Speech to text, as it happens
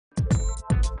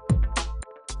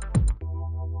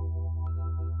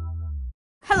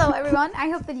Hello everyone, I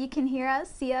hope that you can hear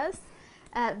us, see us.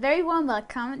 Very warm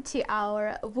welcome to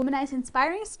our Womenize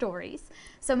Inspiring Stories.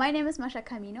 So my name is Mascha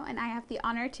Camino and I have the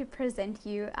honor to present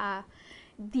you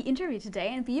the interview today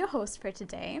and be your host for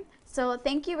today. So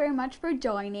thank you very much for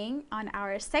joining on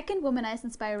our second Womenize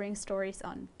Inspiring Stories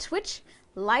on Twitch,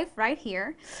 live right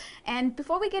here. And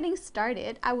before we getting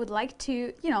started, I would like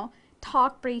to,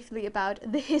 talk briefly about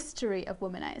the history of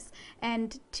Womenize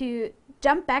and to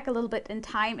jump back a little bit in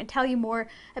time and tell you more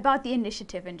about the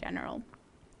initiative in general.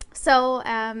 So,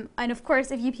 and of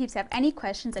course, if you peeps have any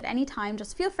questions at any time,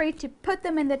 just feel free to put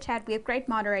them in the chat. We have great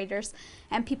moderators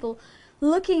and people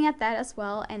looking at that as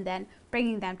well and then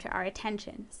bringing them to our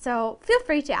attention. So feel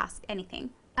free to ask anything.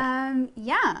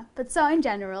 But so in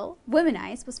general,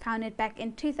 Womenize was founded back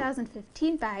in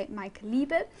 2015 by Mike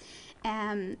Liebe,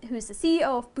 who is the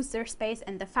CEO of Booster Space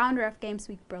and the founder of Games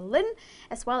Week Berlin,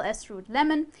 as well as Ruth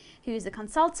Lemon, who is a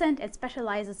consultant and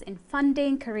specializes in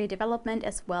funding, career development,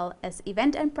 as well as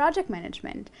event and project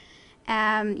management.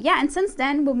 And since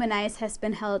then, Womenize has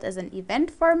been held as an event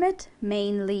format,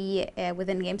 mainly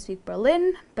within Games Week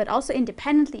Berlin, but also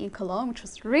independently in Cologne, which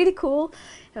was really cool.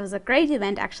 It was a great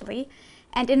event, actually.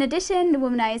 And in addition,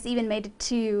 Womenize even made it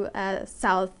to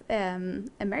South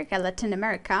America, Latin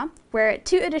America, where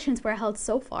 2 editions were held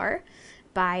so far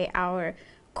by our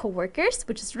co-workers,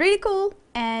 which is really cool.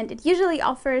 And it usually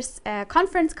offers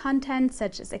conference content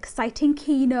such as exciting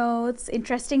keynotes,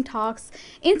 interesting talks,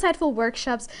 insightful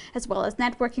workshops, as well as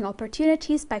networking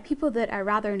opportunities by people that are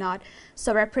rather not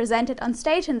so represented on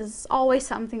stage. And this is always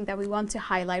something that we want to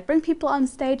highlight. Bring people on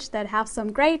stage that have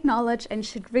some great knowledge and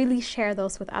should really share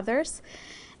those with others.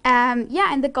 And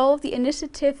the goal of the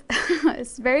initiative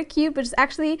is very cute, but it's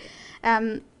actually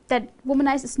that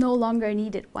Womenize is no longer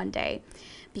needed one day,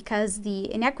 because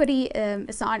the inequity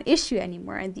is not an issue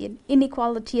anymore, and the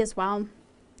inequality as well.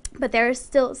 But there is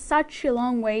still such a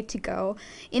long way to go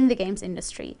in the games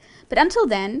industry. But until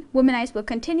then, Womenize will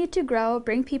continue to grow,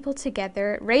 bring people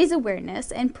together, raise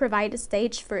awareness, and provide a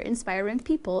stage for inspiring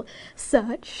people,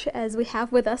 such as we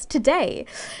have with us today.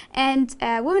 And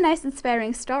Womenize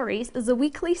Inspiring Stories is a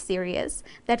weekly series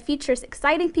that features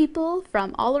exciting people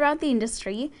from all around the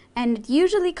industry, and it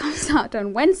usually comes out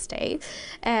on Wednesday.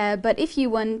 But if you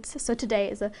want, so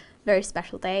today is a very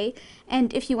special day,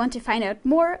 and if you want to find out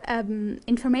more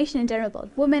information in general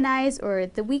about Womenize or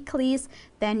the weeklies,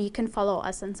 then you can follow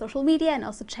us on social media and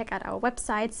also check out our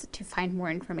websites to find more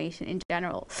information in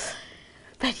general.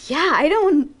 But yeah, I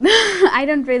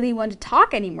don't really want to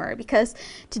talk anymore, because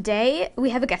today we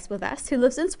have a guest with us who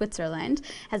lives in Switzerland,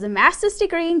 has a master's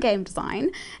degree in game design,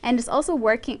 and is also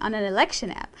working on an election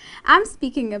app. I'm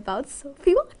speaking about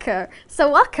Sophie Walker.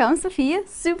 So welcome, Sophie.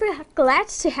 Super glad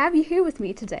to have you here with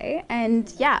me today.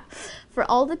 And yeah, for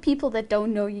all the people that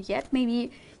don't know you yet,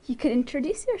 maybe you could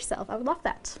introduce yourself. I would love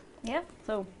that. Yeah,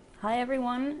 so hi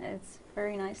everyone. It's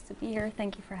very nice to be here.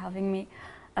 Thank you for having me.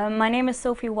 My name is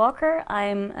Sophie Walker.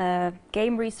 I'm a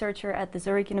game researcher at the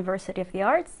Zurich University of the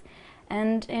Arts,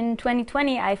 and in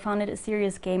 2020 I founded a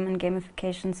serious game and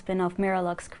gamification spin-off,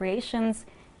 Mira Creations,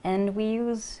 and we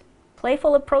use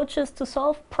playful approaches to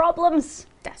solve problems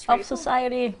of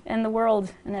society and the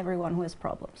world and everyone who has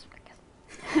problems, I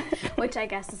guess. Which I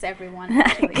guess is everyone,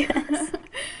 actually.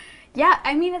 Yeah,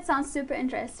 I mean, it sounds super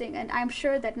interesting, and I'm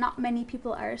sure that not many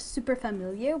people are super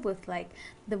familiar with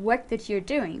the work that you're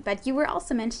doing. But you were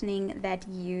also mentioning that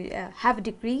you have a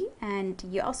degree, and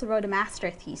you also wrote a master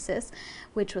thesis,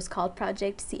 which was called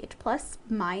Projekt CH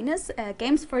minus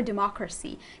Games for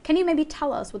Democracy. Can you maybe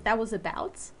tell us what that was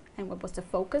about, and what was the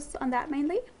focus on that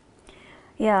mainly?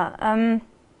 Yeah,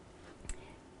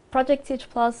 Projekt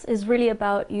CH is really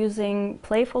about using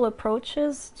playful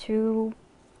approaches to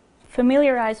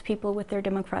familiarize people with their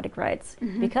democratic rights,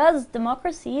 because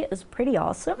democracy is pretty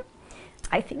awesome.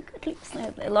 I think, at least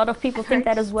a lot of people think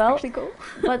that as well. Cool.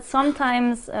 But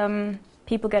sometimes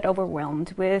people get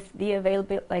overwhelmed with the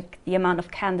the amount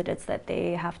of candidates that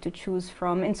they have to choose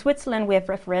from. In Switzerland, we have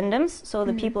referendums, so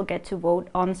the people get to vote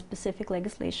on specific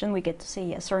legislation. We get to say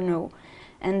yes or no.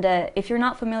 And if you're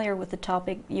not familiar with the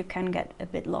topic, you can get a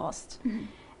bit lost.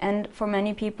 And for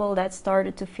many people that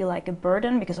started to feel like a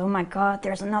burden, because, oh my God,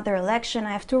 there's another election,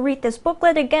 I have to read this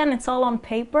booklet again, it's all on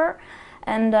paper.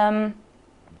 And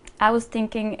I was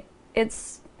thinking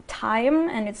it's time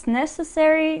and it's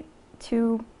necessary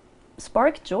to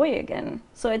spark joy again.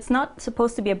 So it's not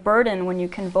supposed to be a burden when you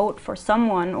can vote for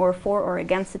someone or for or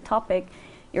against a topic.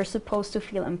 You're supposed to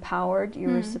feel empowered,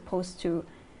 you're supposed to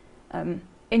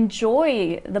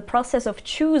enjoy the process of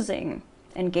choosing.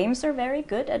 And games are very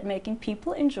good at making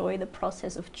people enjoy the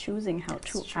process of choosing how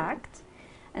to act.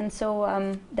 And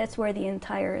so that's where the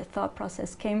entire thought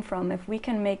process came from. If we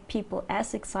can make people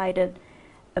as excited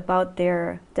about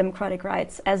their democratic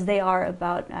rights as they are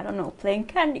about, I don't know, playing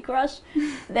Candy Crush,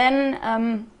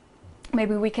 then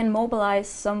maybe we can mobilize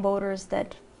some voters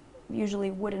that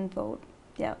usually wouldn't vote.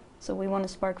 Yeah. So we want to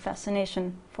spark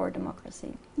fascination for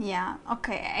democracy. Yeah,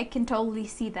 okay, I can totally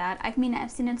see that. I mean,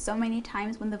 I've seen it so many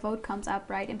times when the vote comes up,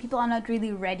 right? And people are not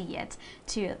really ready yet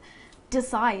to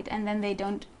decide, and then they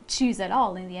don't choose at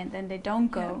all in the end, then they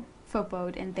don't go for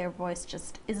vote, and their voice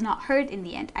just is not heard in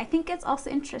the end. I think it's also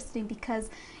interesting because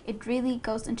it really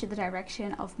goes into the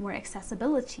direction of more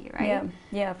accessibility, right?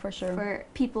 Yeah, for sure. For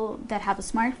people that have a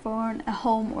smartphone, a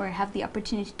home, or have the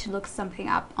opportunity to look something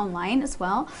up online as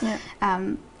well.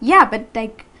 Yeah, but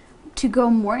like, to go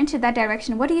more into that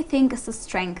direction, what do you think is the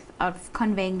strength of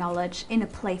conveying knowledge in a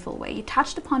playful way? You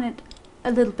touched upon it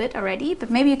a little bit already, but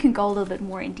maybe you can go a little bit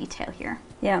more in detail here.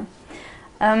 Yeah.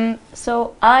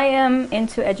 So I am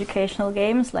into educational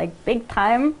games, like big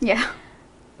time. Yeah.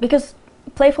 Because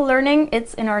playful learning,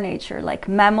 it's in our nature. Like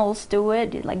mammals do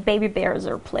it, like baby bears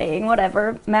are playing,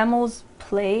 whatever. Mammals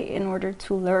play in order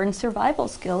to learn survival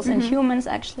skills, and humans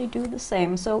actually do the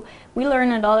same. So we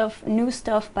learn a lot of new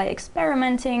stuff by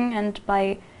experimenting and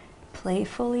by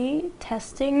playfully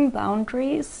testing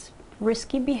boundaries,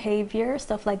 risky behavior,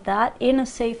 stuff like that, in a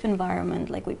safe environment.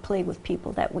 Like we play with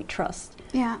people that we trust.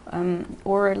 Yeah.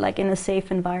 Or like in a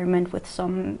safe environment with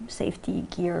some safety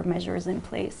gear measures in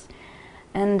place.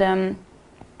 And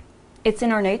it's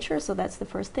in our nature, so that's the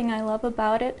first thing I love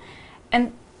about it.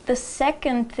 And the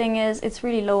second thing is it's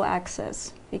really low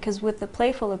access, because with the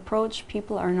playful approach,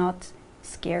 people are not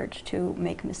scared to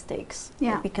make mistakes.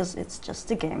 Yeah. Because it's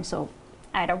just a game, so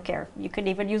I don't care. You could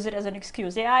even use it as an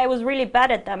excuse. Yeah, I was really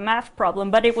bad at that math problem,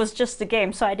 but it was just a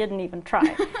game, so I didn't even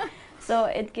try. So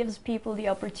it gives people the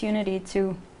opportunity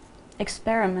to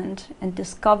experiment and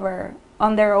discover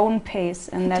on their own pace,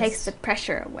 and that takes the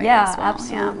pressure away. Yeah, as well.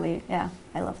 absolutely. Yeah,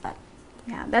 I love that.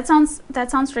 Yeah, that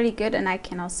sounds really good, and I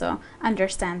can also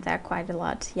understand that quite a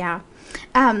lot. Yeah,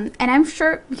 and I'm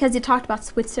sure, because you talked about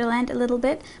Switzerland a little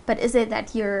bit, but is it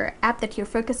that your app that you're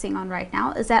focusing on right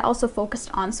now, is that also focused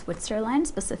on Switzerland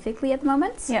specifically at the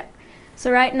moment? Yeah.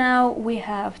 So right now we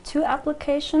have 2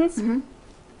 applications.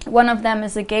 One of them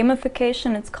is a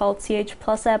gamification, it's called CH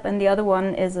Plus app, and the other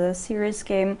one is a serious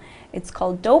game, it's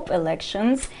called Dope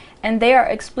Elections, and they are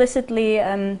explicitly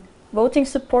voting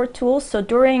support tools. So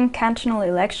during cantonal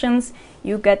elections,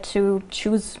 you get to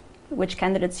choose which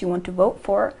candidates you want to vote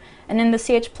for. And in the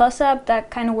CH Plus app, that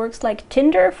kind of works like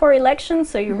Tinder for elections.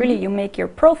 So you you make your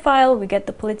profile, we get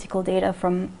the political data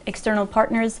from external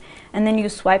partners, and then you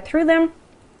swipe through them,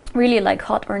 really like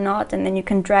hot or not, and then you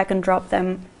can drag and drop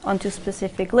them onto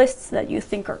specific lists that you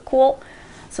think are cool.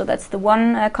 So that's the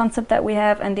one concept that we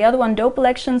have. And the other one, Dope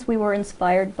Elections, we were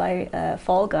inspired by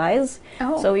Fall Guys.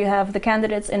 Oh. So you have the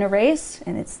candidates in a race,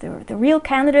 and it's the real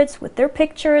candidates with their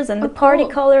pictures and the party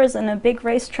colors and a big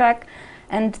racetrack.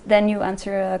 And then you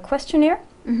answer a questionnaire,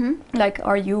 like,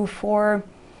 are you for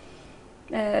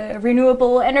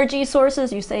renewable energy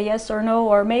sources? You say yes or no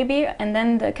or maybe, and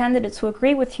then the candidates who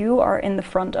agree with you are in the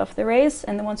front of the race,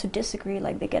 and the ones who disagree,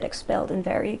 like, they get expelled in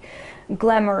very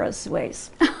glamorous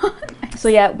ways. Nice. So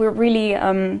yeah, we're really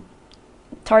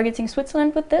targeting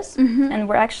Switzerland with this, and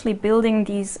we're actually building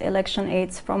these election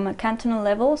aids from a cantonal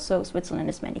level. So Switzerland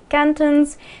has many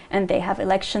cantons, and they have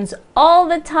elections all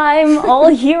the time,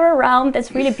 all year around.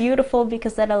 That's really beautiful,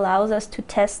 because that allows us to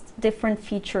test different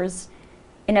features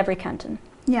in every canton.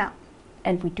 Yeah.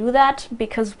 And we do that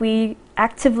because we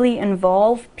actively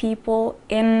involve people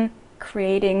in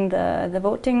creating the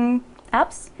voting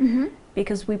apps,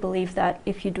 because we believe that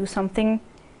if you do something,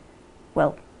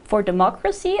 well, for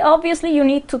democracy, obviously you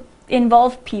need to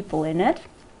involve people in it.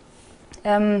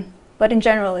 But in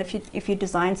general, if you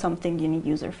design something, you need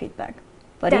user feedback.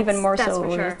 But even more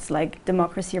so, it's like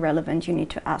democracy relevant. You need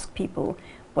to ask people,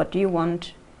 what do you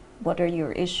want? What are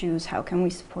your issues? How can we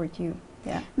support you?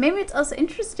 Yeah. Maybe it's also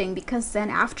interesting, because then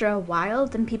after a while,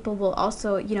 then people will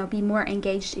also, be more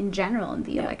engaged in general in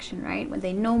the election, right? When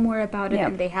they know more about it,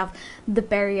 and they have the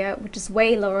barrier, which is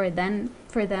way lower than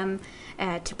for them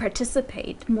to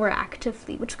participate more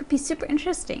actively, which could be super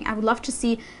interesting. I would love to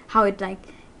see how it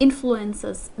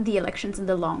influences the elections in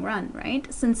the long run,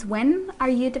 right? Since when are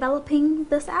you developing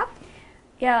this app?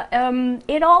 Yeah,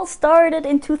 it all started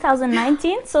in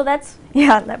 2019, so that's,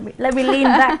 let me lean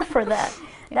back for that.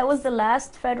 That was the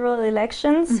last federal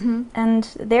elections, and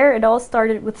there it all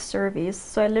started with surveys.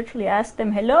 So I literally asked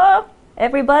them, hello,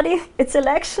 everybody, it's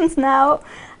elections now.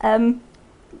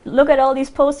 Look at all these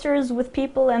posters with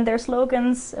people and their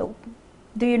slogans.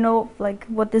 do you know like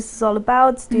what this is all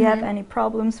about? Do you have any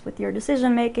problems with your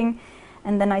decision making?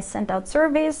 And then I sent out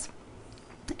surveys,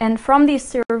 and from these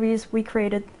surveys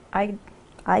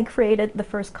I created the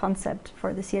first concept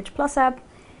for the CH Plus app.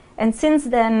 And since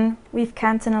then we've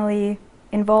cantonally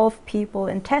involved people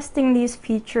in testing these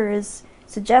features,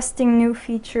 suggesting new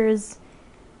features,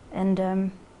 and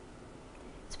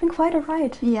it's been quite a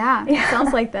ride. Yeah, it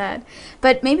sounds like that.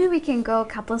 But maybe we can go a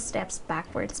couple of steps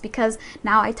backwards, because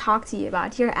now I talked to you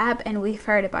about your app and we've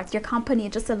heard about your company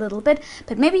just a little bit,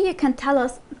 but maybe you can tell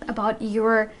us about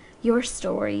your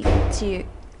story to,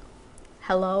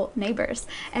 hello neighbors,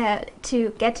 to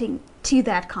getting to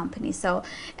that company. So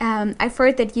I've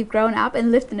heard that you've grown up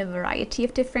and lived in a variety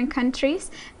of different countries,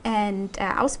 and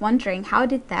I was wondering, how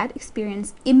did that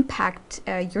experience impact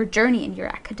your journey in your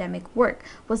academic work?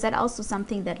 Was that also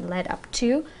something that led up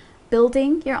to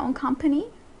building your own company?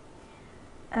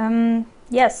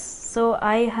 Yes, so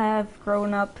I have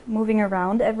grown up moving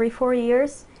around every 4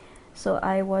 years. So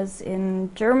I was in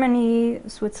Germany,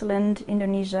 Switzerland,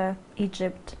 Indonesia,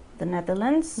 Egypt, the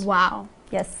Netherlands. Wow.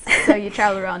 Yes. So you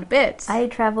traveled around a bit. I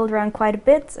traveled around quite a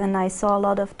bit, and I saw a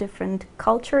lot of different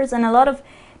cultures and a lot of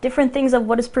different things of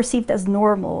what is perceived as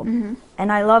normal.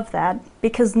 And I love that,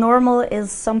 because normal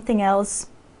is something else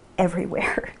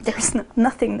everywhere. There's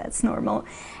nothing that's normal.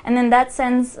 And in that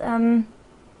sense,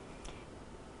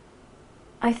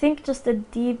 I think just a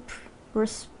deep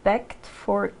respect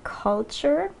for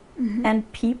culture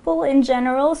and people in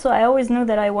general. So I always knew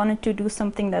that I wanted to do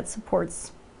something that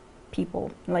supports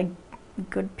people, like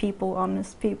good people,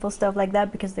 honest people, stuff like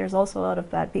that, because there's also a lot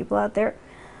of bad people out there.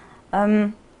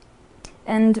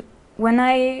 And when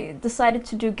I decided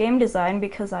to do game design,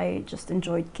 because I just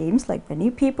enjoyed games, like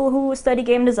many people who study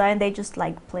game design, they just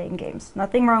like playing games.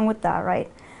 Nothing wrong with that,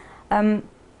 right?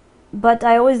 But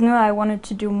I always knew I wanted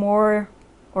to do more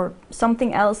or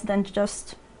something else than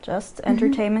just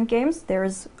entertainment games.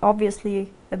 There's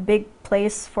obviously a big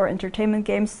place for entertainment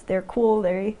games. They're cool,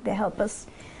 they help us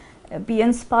be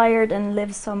inspired and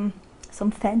live some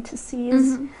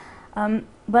fantasies.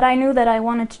 But I knew that I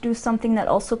wanted to do something that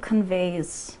also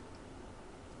conveys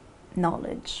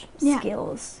knowledge,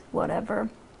 skills, whatever.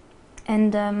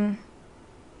 And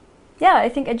yeah, I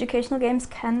think educational games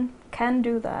can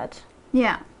do that.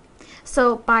 Yeah.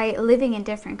 So by living in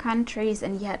different countries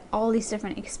and yet all these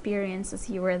different experiences,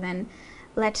 you were then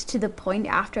led to the point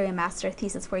after your master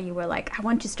thesis where you were like, I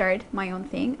want to start my own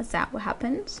thing. Is that what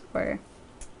happened? Or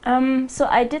so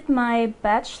I did my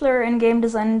bachelor in game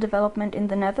design and development in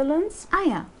the Netherlands. ah,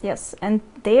 yeah. Yes, and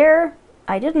there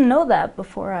I didn't know that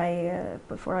before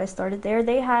I started there.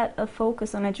 They had a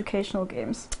focus on educational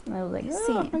games. And I was like,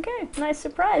 oh, okay, nice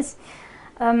surprise.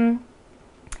 In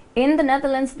the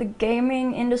Netherlands, the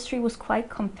gaming industry was quite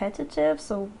competitive.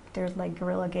 So there's like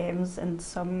Guerrilla Games and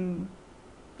some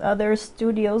other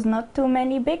studios, not too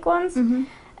many big ones.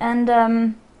 And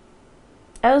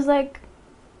I was like,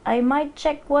 I might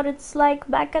check what it's like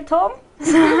back at home.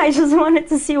 So I just wanted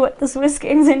to see what the Swiss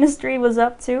games industry was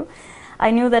up to. I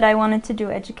knew that I wanted to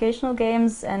do educational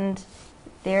games, and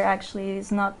there actually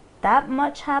is not that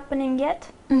much happening yet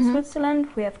in Switzerland.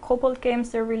 We have Kobold games,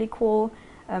 they're really cool.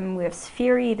 We have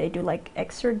Sphery, they do like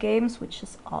exer games, which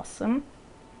is awesome.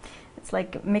 It's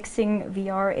like mixing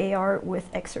VR, AR with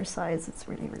exercise. It's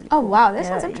really, really cool. Oh wow, that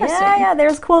sounds interesting. Yeah,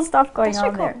 there's cool stuff going on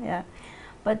really there. cool. Yeah,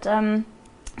 but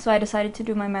so I decided to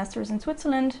do my master's in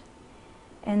Switzerland,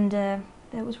 and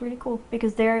that was really cool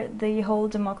because there the whole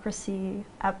democracy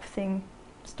app thing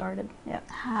started. Yeah.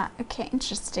 Ah, okay,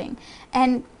 interesting.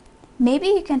 And maybe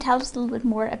you can tell us a little bit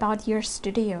more about your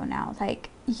studio now. Like,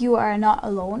 you are not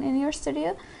alone in your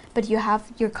studio, but you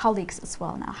have your colleagues as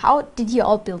well now. How did you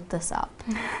all build this up?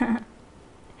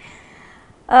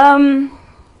 A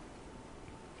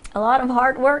lot of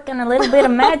hard work and a little bit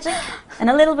of magic and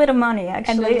a little bit of money,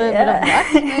 actually. And a little bit of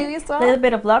luck, maybe as well? A little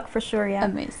bit of luck, for sure, yeah.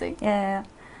 Amazing. Yeah.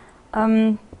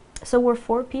 So we're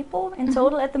 4 people in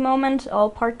total at the moment, all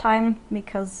part-time,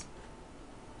 because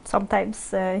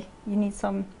sometimes you need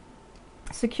some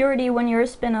security when you're a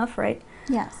spin-off, right?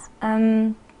 Yes.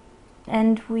 And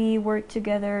we work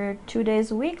together 2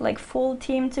 days a week, like full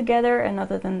team together, and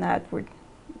other than that we're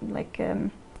like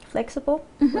flexible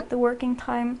with the working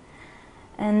time.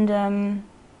 And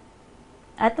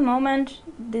at the moment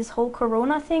this whole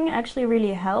corona thing actually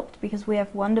really helped, because we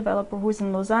have one developer who's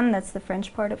in Lausanne, that's the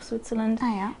French part of Switzerland.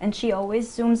 Ah, yeah. And she always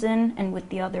zooms in, and with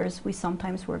the others we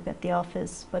sometimes work at the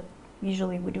office, but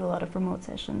usually we do a lot of remote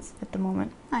sessions at the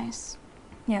moment. Nice.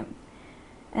 Yeah.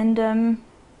 And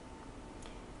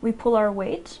we pull our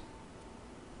weight.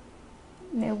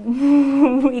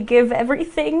 We give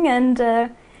everything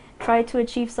and try to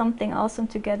achieve something awesome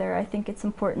together, I think it's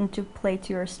important to play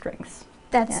to your strengths.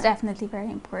 That's definitely very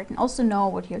important. Also know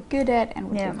what you're good at and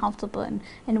what you're comfortable in,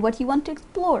 and what you want to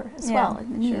explore as well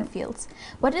in the new fields.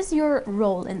 What is your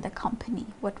role in the company?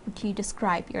 What would you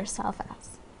describe yourself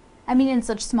as? I mean, in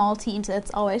such small teams,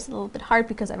 it's always a little bit hard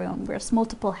because everyone wears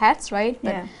multiple hats, right?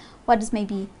 But what is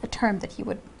maybe a term that you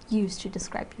would use to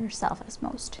describe yourself as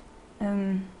most?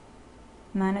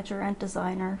 Manager and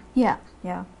designer. Yeah.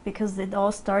 Yeah, because it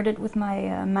all started with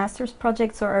my master's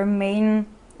project, so our main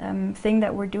thing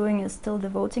that we're doing is still the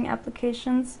voting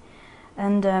applications,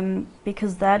 and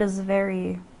because that is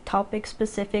very topic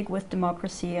specific with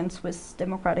democracy and Swiss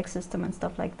democratic system and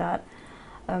stuff like that,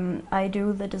 I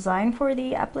do the design for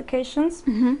the applications.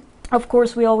 Of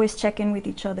course, we always check in with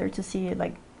each other to see,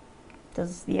 like,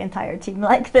 does the entire team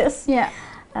like this?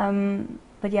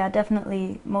 But yeah,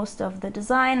 definitely most of the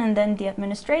design, and then the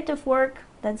administrative work.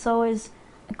 That's always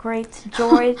a great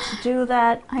joy to do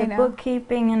that. The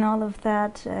bookkeeping and all of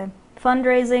that.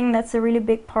 Fundraising, that's a really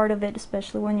big part of it,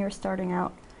 especially when you're starting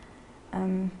out.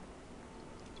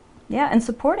 Yeah, and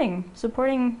supporting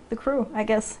the crew, I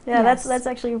guess. Yeah, that's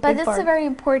actually a big part. But that's a very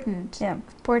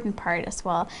important part as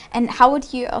well. And how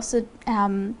would you also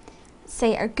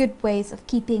say are good ways of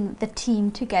keeping the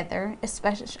team together,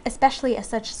 especially as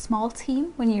such a small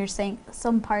team, when you're saying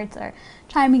some parts are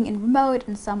chiming in remote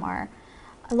and some are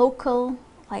local?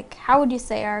 Like, how would you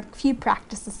say are a few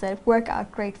practices that work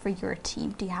out great for your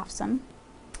team? Do you have some?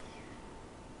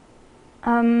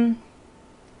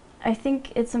 I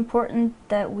think it's important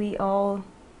that we all,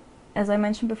 as I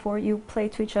mentioned before, you play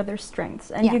to each other's strengths,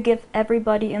 and you give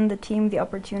everybody in the team the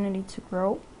opportunity to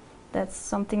grow. That's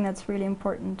something that's really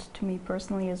important to me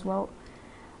personally as well.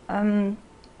 Other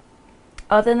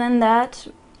than that,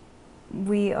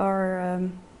 we are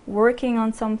working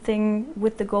on something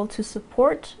with the goal to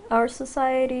support our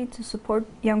society, to support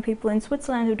young people in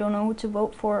Switzerland who don't know who to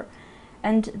vote for.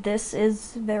 And this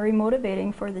is very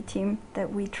motivating for the team,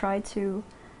 that we try to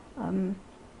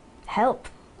help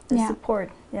and support.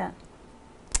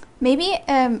 Maybe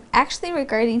actually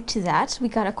regarding to that, we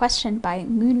got a question by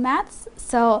Moonmats.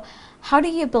 So how do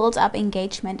you build up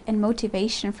engagement and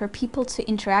motivation for people to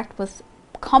interact with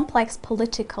complex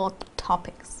political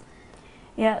topics?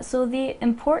 Yeah, so the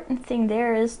important thing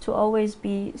there is to always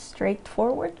be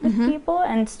straightforward with people,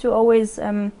 and to always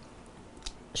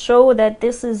show that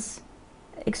this is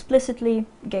explicitly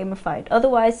gamified.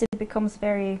 Otherwise it becomes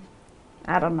very,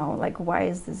 I don't know, like,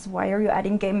 why are you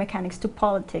adding game mechanics to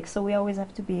politics? So we always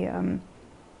have to be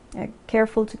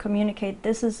careful to communicate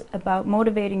this is about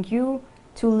motivating you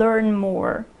to learn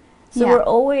more. So we're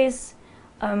always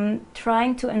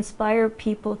trying to inspire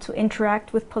people to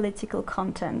interact with political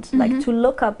content, like to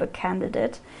look up a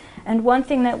candidate. And one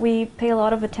thing that we pay a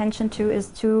lot of attention to is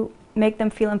to make them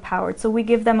feel empowered. So we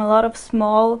give them a lot of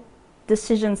small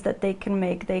decisions that they can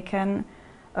make. They can,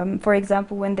 for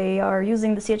example, when they are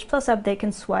using the CH Plus app, they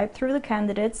can swipe through the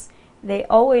candidates. They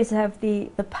always have the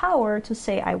power to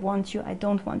say, I want you, I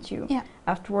don't want you.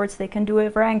 Afterwards, they can do a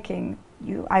ranking.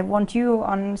 I want you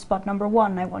on spot number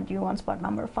 1, I want you on spot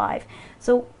number 5.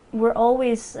 So we're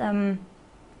always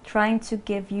trying to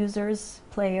give users,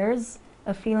 players,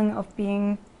 a feeling of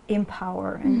being in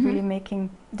power and really making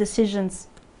decisions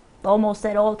almost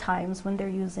at all times when they're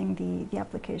using the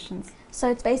applications.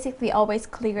 So it's basically always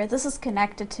clear, this is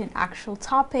connected to an actual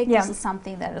topic, this is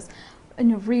something that is in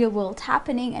the real world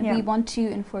happening, and we want to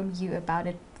inform you about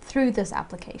it through this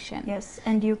application. Yes,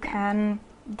 and you can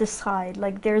decide,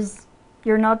 like,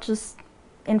 you're not just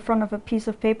in front of a piece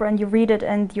of paper and you read it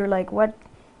and you're like, what?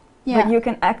 But you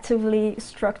can actively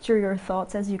structure your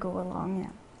thoughts as you go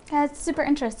along. That's super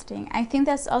interesting. I think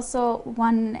that's also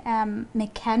one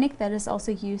mechanic that is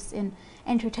also used in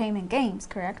entertainment games,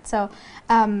 correct? So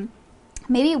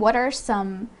maybe what are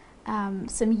some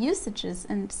usages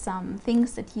and some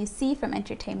things that you see from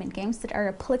entertainment games that are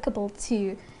applicable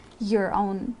to your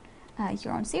own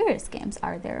serious games?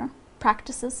 Are there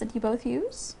practices that you both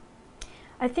use?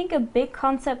 I think a big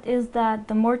concept is that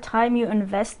the more time you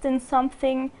invest in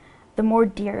something, the more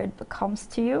dear it becomes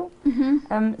to you.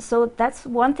 So that's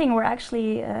one thing we're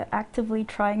actually actively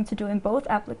trying to do in both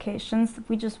applications.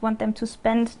 We just want them to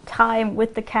spend time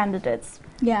with the candidates.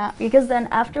 Because then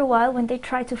after a while, when they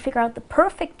try to figure out the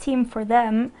perfect team for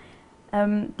them,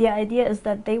 the idea is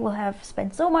that they will have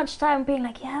spent so much time being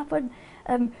like, but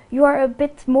you are a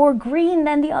bit more green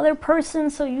than the other person,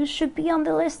 so you should be on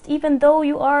the list, even though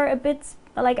you are a bit,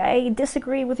 like, I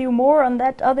disagree with you more on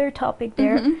that other topic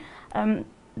there.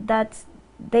 That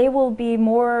they will be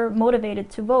more motivated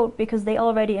to vote because they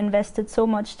already invested so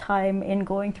much time in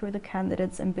going through the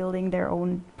candidates and building their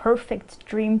own perfect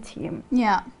dream team.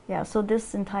 Yeah. Yeah, so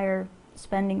this entire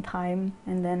spending time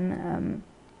and then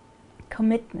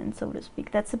commitment, so to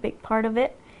speak, that's a big part of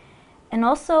it. And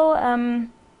also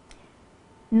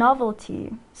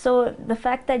novelty. So the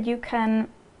fact that you can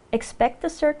expect a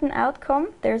certain outcome,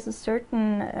 there's a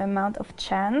certain amount of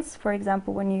chance. For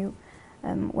example, when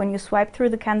you swipe through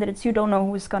the candidates, you don't know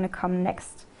who's going to come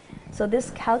next. So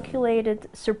this calculated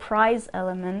surprise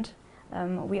element,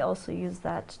 we also use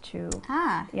that to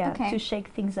to shake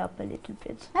things up a little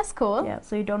bit. That's cool. Yeah,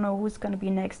 so you don't know who's going to be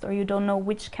next, or you don't know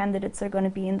which candidates are going to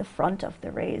be in the front of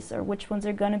the race, or which ones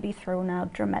are going to be thrown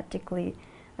out dramatically.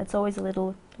 That's always a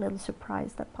little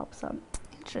surprise that pops up.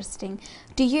 Interesting.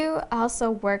 Do you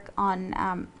also work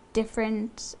on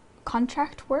different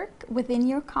contract work within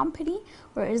your company,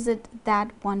 or is it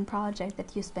that one project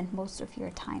that you spend most of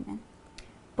your time in?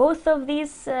 Both of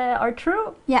these are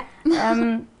true. Yeah.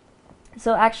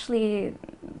 So actually,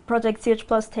 Projekt CH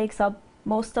Plus takes up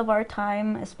most of our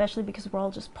time, especially because we're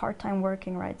all just part-time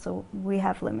working, right? So we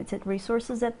have limited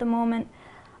resources at the moment.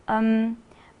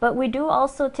 But we do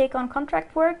also take on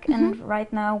contract work, and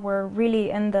right now we're really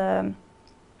in the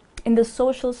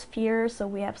social sphere. So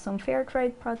we have some fair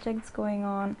trade projects going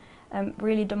on.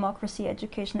 Really, democracy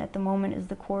education at the moment is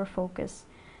the core focus,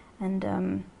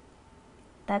 and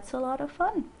that's a lot of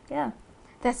fun. Yeah.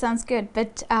 That sounds good.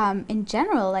 But in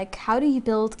general, like, how do you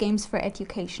build games for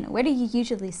education? Where do you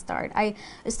usually start? I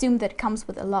assume that comes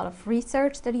with a lot of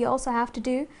research that you also have to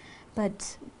do,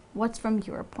 but what's from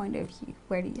your point of view?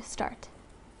 Where do you start?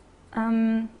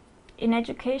 In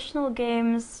educational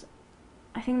games,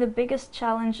 I think the biggest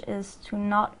challenge is to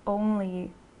not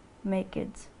only make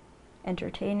it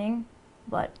entertaining,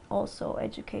 but also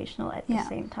educational at the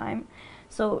same time.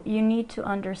 So you need to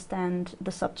understand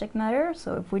the subject matter.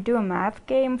 So if we do a math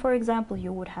game, for example,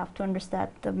 you would have to understand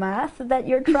the math that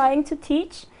you're trying to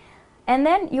teach. And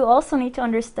then you also need to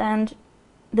understand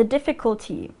the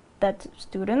difficulty that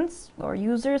students or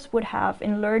users would have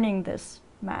in learning this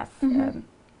math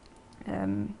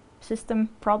system,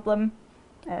 problem.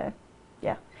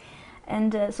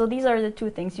 And so these are the two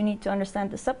things. You need to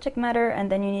understand the subject matter, and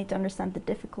then you need to understand the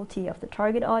difficulty of the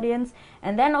target audience.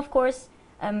 And then, of course,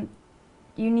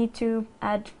 you need to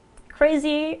add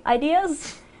crazy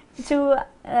ideas to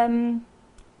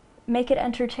make it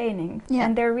entertaining. Yeah.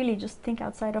 And they're really just think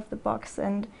outside of the box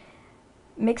and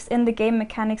mix in the game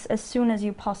mechanics as soon as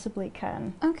you possibly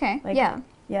can. Okay, like,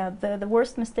 yeah, the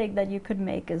worst mistake that you could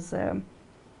make is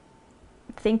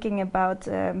thinking about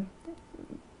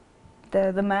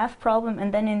the math problem,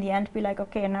 and then in the end be like,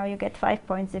 okay, now you get 5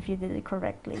 points if you did it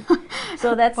correctly.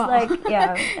 So that's like,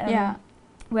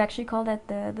 we actually call that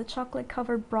the chocolate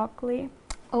covered broccoli.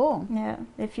 Oh. Yeah,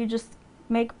 if you just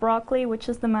make broccoli, which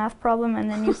is the math problem, and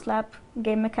then you slap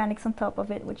game mechanics on top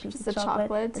of it, which is the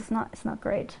chocolate. It's not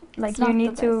great. Like, you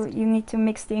need to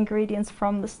mix the ingredients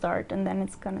from the start, and then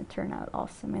it's gonna turn out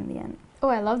awesome in the end. Oh,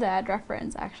 I love that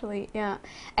reference, actually. Yeah,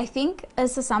 I think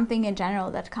this is something in general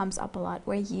that comes up a lot,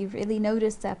 where you really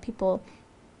notice that people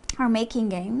are making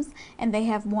games and they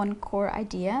have one core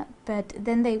idea, but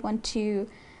then they want to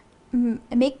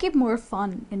make it more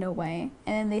fun in a way,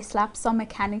 and then they slap some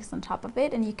mechanics on top of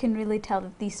it, and you can really tell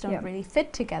that these don't really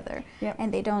fit together,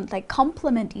 and they don't like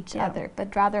complement each other,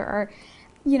 but rather are,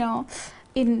 you know,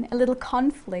 in a little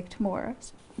conflict more.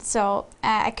 So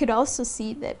I could also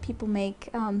see that people make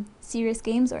serious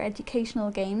games or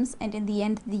educational games, and in the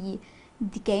end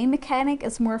the game mechanic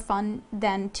is more fun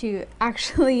than to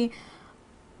actually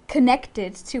connect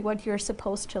it to what you're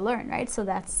supposed to learn, right? So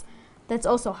that's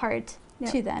also hard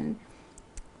to then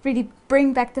really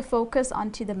bring back the focus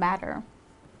onto the matter.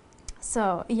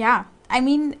 So yeah, I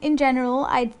mean, in general,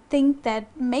 I think that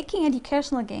making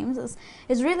educational games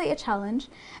is really a challenge,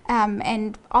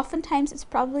 and oftentimes it's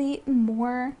probably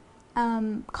more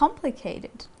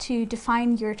complicated to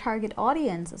define your target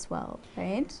audience as well,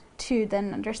 right? To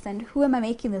then understand, who am I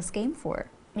making this game for?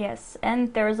 Yes,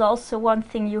 and there is also one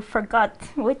thing you forgot,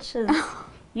 which is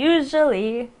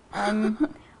usually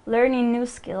learning new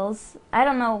skills. I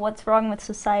don't know what's wrong with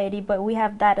society, but we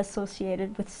have that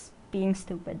associated with being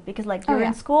stupid, because like you're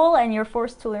in school and you're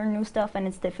forced to learn new stuff and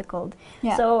it's difficult.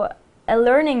 So a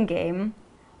learning game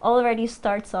already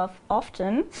starts off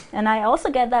often, and I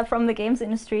also get that from the games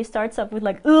industry, starts up with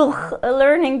like, ugh, a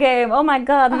learning game, oh my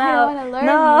god,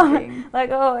 no,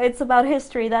 like, oh, it's about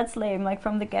history, that's lame. Like,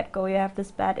 from the get-go you have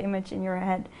this bad image in your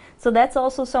head. So that's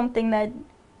also something that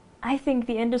I think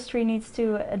the industry needs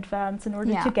to advance in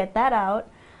order to get that out,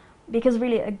 because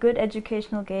really a good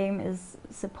educational game is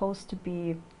supposed to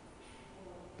be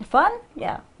Fun?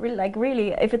 Yeah, really,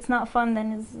 if it's not fun,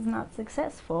 then it's not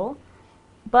successful.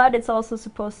 But it's also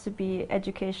supposed to be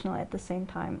educational at the same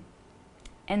time.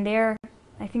 And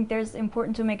I think there's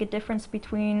important to make a difference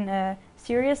between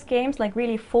serious games, like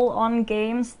really full-on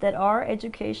games that are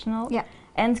educational,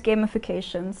 and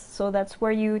gamifications. So that's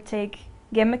where you take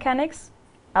game mechanics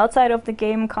outside of the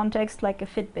game context, like a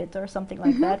Fitbit or something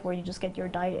like that, where you just get your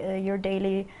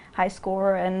daily high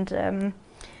score and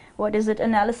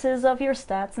analysis of your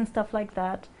stats and stuff like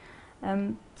that.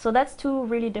 So that's two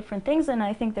really different things, and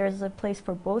I think there's a place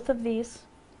for both of these.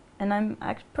 And I'm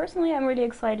really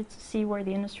excited to see where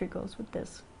the industry goes with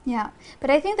this. Yeah, but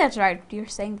I think that's right. You're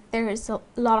saying there is a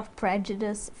lot of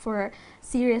prejudice for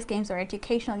serious games or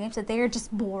educational games, that they are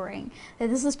just boring. That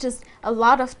this is just a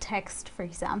lot of text, for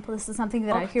example. This is something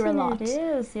that I hear a lot. It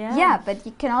is, yeah. Yeah, but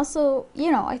you can also,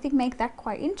 I think make that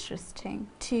quite interesting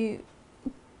to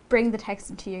bring the text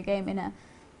into your game in a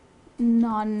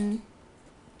non-text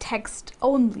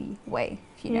only way.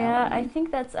 If you know what I mean. I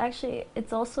think that's actually,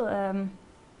 it's also a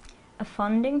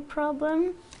funding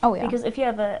problem. Oh yeah. Because if you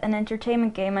have an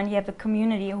entertainment game and you have a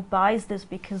community who buys this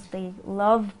because they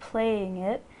love playing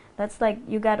it, that's like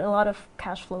you got a lot of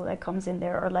cash flow that comes in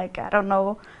there. Or like, I don't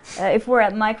know, if we're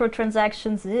at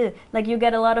microtransactions, like you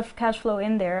get a lot of cash flow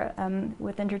in there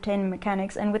with entertainment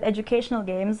mechanics. And with educational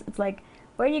games, it's like,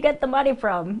 where do you get the money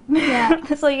from? Yeah.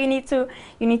 So you need to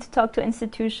talk to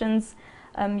institutions,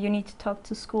 you need to talk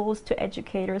to schools, to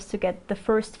educators to get the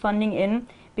first funding in.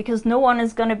 Because no one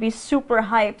is going to be super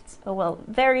hyped,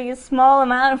 very small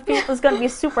amount of people is going to be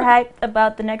super hyped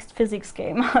about the next physics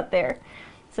game out there.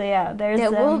 So yeah, there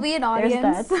will be an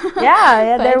audience.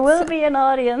 There will be an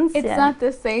audience. It's not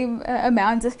the same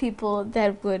amount of people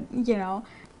that would,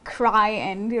 cry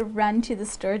and run to the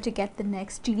store to get the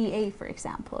next GDA, for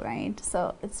example, right?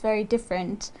 So it's very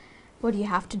different what you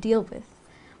have to deal with.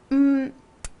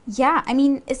 Yeah, I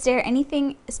mean, is there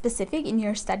anything specific in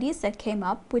your studies that came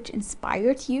up which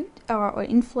inspired you or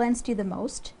influenced you the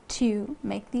most to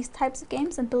make these types of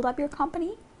games and build up your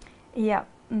company? Yeah,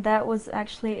 that was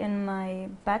actually in my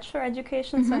bachelor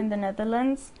education, so in the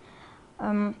Netherlands.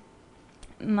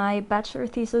 My bachelor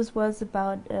thesis was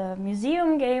about a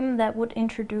museum game that would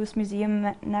introduce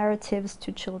museum narratives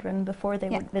to children before they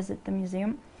would visit the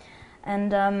museum.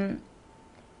 And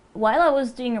while I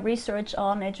was doing research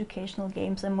on educational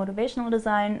games and motivational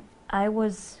design, I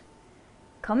was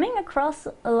coming across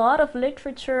a lot of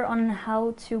literature on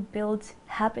how to build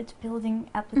habit-building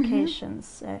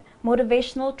applications,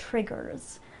 motivational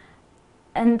triggers,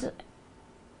 and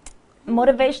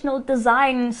motivational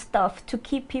design stuff to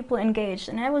keep people engaged.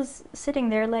 And I was sitting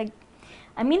there like,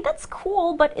 I mean, that's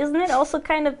cool, but isn't it also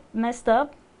kind of messed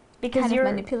up? Because you're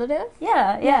manipulative?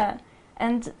 Yeah.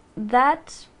 And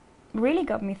that really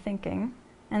got me thinking.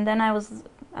 And then I was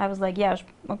like, yeah,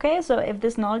 okay, so if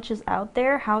this knowledge is out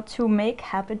there, how to make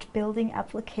habit building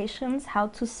applications, how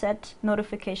to set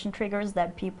notification triggers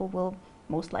that people will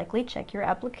most likely check your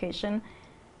application,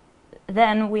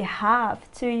 then we have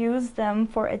to use them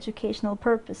for educational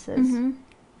purposes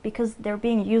because they're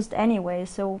being used anyway.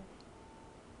 So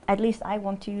at least I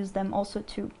want to use them also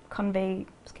to convey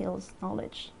skills,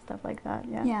 knowledge, stuff like that.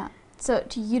 Yeah. So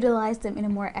to utilize them in a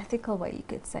more ethical way, you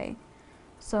could say.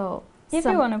 So if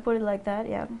you want to put it like that,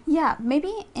 yeah. Yeah,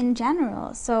 maybe in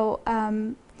general. So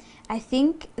I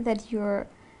think that you're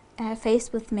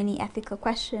faced with many ethical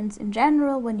questions in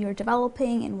general when you're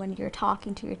developing and when you're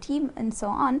talking to your team and so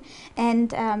on. And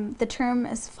the term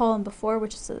has fallen before,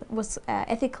 which was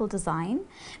ethical design.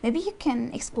 Maybe you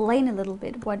can explain a little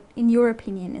bit what, in your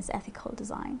opinion, is ethical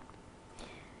design.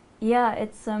 Yeah,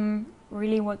 it's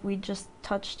really what we just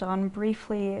touched on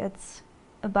briefly. It's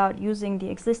about using the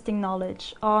existing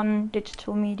knowledge on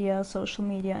digital media, social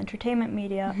media, entertainment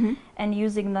media, and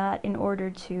using that in order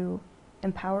to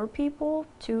empower people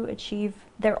to achieve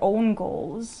their own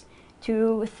goals,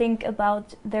 to think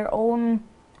about their own,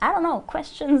 I don't know,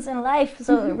 questions in life.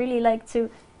 So really like to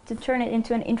turn it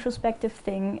into an introspective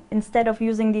thing instead of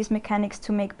using these mechanics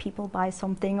to make people buy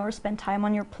something or spend time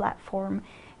on your platform.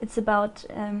 It's about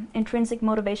intrinsic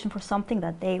motivation for something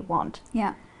that they want.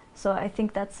 Yeah. So I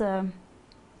think that's a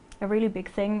really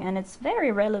big thing, and it's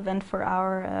very relevant for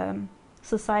our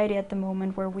society at the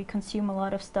moment, where we consume a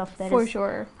lot of stuff that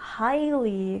is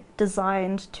highly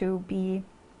designed to be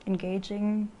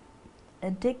engaging,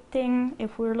 addicting,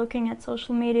 if we're looking at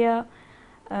social media.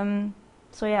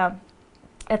 So yeah,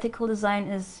 ethical design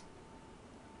is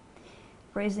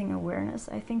raising awareness,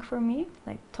 I think, for me,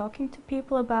 like talking to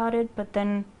people about it, but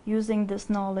then using this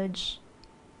knowledge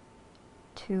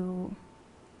to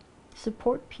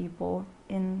support people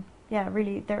in,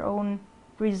 really their own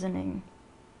reasoning.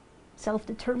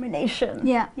 self-determination.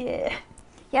 Yeah. Yeah.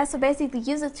 Yeah, so basically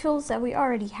use the tools that we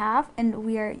already have and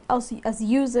we are also as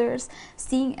users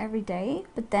seeing every day,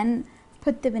 but then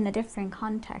put them in a different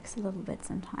context a little bit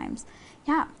sometimes.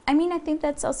 Yeah, I mean, I think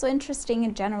that's also interesting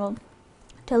in general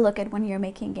to look at when you're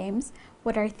making games.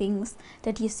 What are things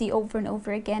that you see over and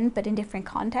over again, but in different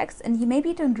contexts, and you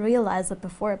maybe don't realize it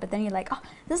before, but then you're like, oh,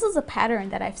 this is a pattern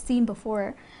that I've seen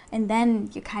before, and then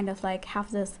you kind of like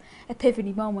have this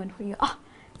epiphany moment where you, oh,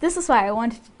 this is why I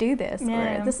wanted to do this,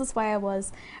 or this is why I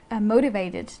was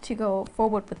motivated to go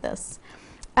forward with this.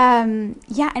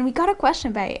 Yeah, and we got a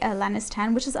question by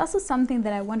Lanistan, which is also something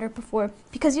that I wondered before,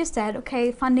 because you said,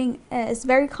 okay, funding is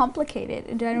very complicated.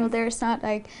 In general, there's not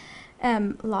like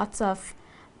lots of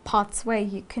pots where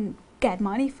you can get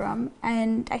money from,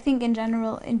 and I think in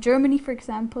general in Germany, for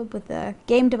example, with the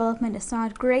game development is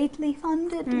not greatly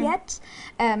funded yet,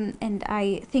 and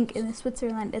I think in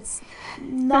Switzerland it's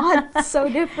not so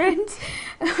different.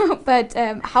 But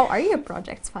how are your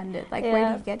projects funded? Like,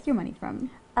 where do you get your money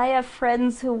from? I have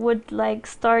friends who would like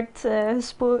start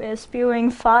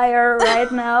spewing fire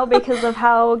right now because of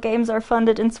how games are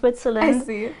funded in Switzerland. I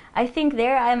see. I think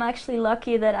there I'm actually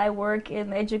lucky that I work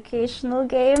in educational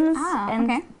games,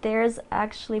 and there's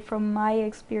actually, from my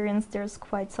experience, there's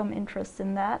quite some interest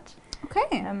in that.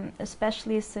 Okay.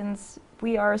 Especially since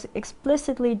we are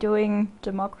explicitly doing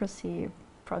democracy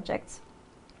projects.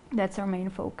 That's our main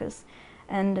focus.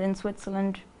 And in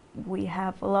Switzerland, we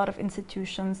have a lot of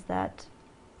institutions that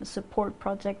support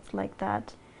projects like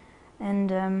that,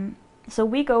 and so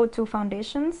we go to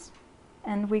foundations,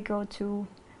 and we go to,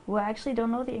 well, I actually don't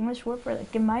know the English word for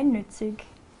it, gemeinnützig,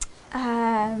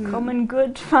 common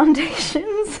good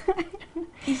foundations.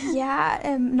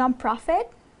 Yeah, non-profit.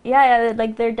 Yeah,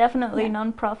 like they're definitely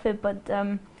non-profit, but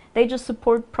they just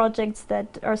support projects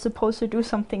that are supposed to do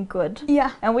something good.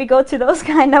 Yeah, and we go to those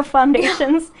kind of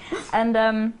foundations,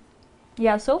 and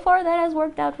yeah, so far that has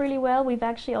worked out really well. We've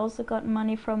actually also got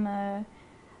money from a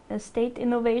state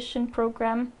innovation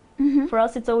program. For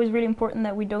us, it's always really important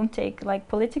that we don't take like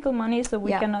political money, so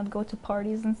we cannot go to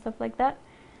parties and stuff like that.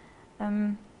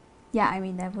 Yeah, I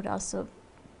mean, that would also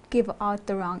give out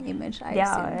the wrong image, I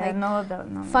assume. Like,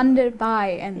 no, funded by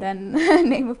and then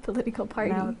name of political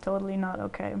party. No, totally not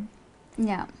okay.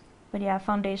 Yeah. But yeah,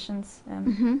 foundations.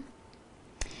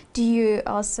 Do you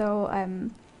also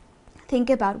think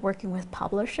about working with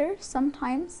publishers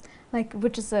sometimes, like,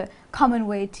 which is a common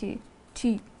way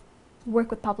to work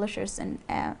with publishers in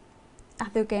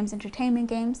other games, entertainment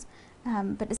games,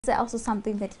 but is that also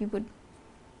something that you would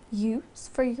use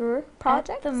for your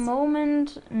projects? At the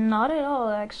moment, not at all,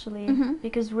 actually,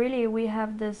 because really we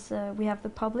have this, we have the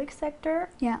public sector,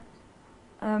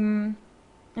 and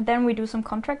then we do some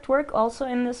contract work also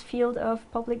in this field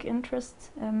of public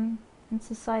interest in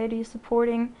society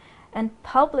supporting. And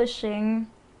publishing,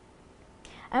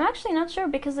 I'm actually not sure,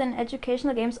 because in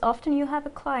educational games often you have a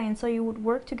client, so you would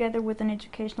work together with an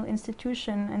educational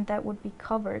institution and that would be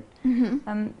covered.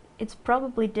 It's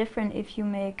probably different if you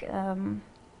make a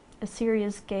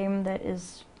serious game that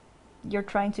is, you're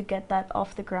trying to get that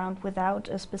off the ground without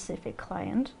a specific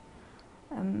client.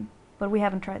 But we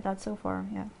haven't tried that so far,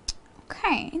 yeah.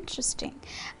 Okay, interesting.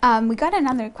 We got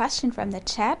another question from the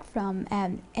chat from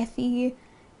Effie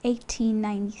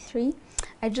 1893.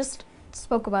 I just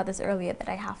spoke about this earlier, that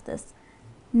I have this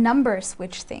number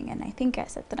switch thing, and I think I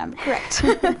said the number correct.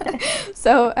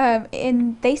 So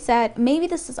and they said, maybe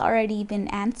this has already been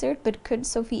answered, but could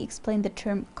Sophie explain the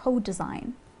term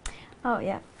co-design? Oh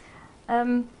yeah.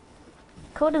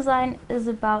 Co-design is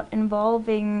about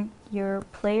involving your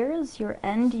players, your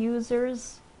end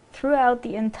users, throughout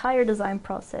the entire design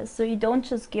process. So you don't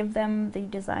just give them the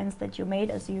designs that you made,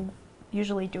 as you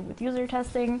usually do with user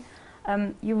testing.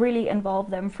 You really involve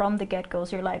them from the get-go.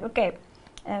 So you're like, okay,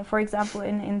 for example,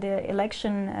 in the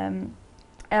election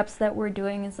apps that we're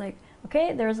doing, it's like,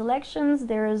 okay, there's elections,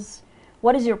 there's,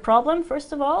 what is your problem,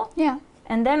 first of all? Yeah.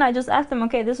 And then I just ask them,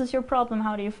 okay, this is your problem,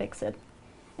 how do you fix it?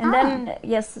 And then,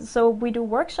 yes, so we do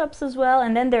workshops as well,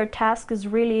 and then their task is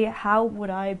really, how would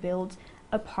I build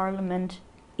a parliament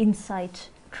insight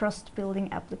trust-building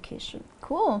application?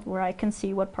 Cool. Where I can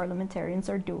see what parliamentarians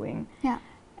are doing. Yeah.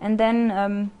 And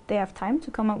then they have time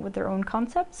to come up with their own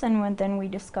concepts, and then we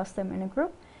discuss them in a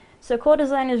group. So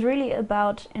co-design is really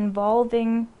about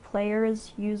involving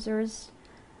players, users,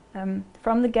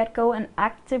 from the get-go, and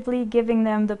actively giving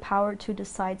them the power to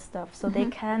decide stuff. So they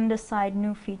can decide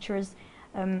new features.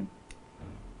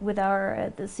 With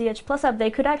our the CH Plus app, they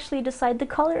could actually decide the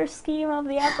color scheme of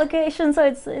the application. So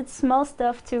it's small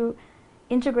stuff to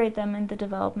integrate them in the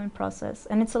development process,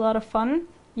 and it's a lot of fun.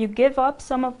 You give up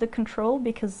some of the control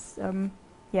because,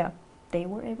 yeah, they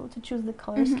were able to choose the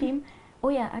color scheme. Oh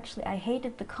yeah, actually, I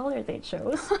hated the color they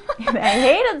chose. I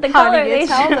hated the color they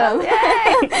chose.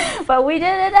 Yay! But we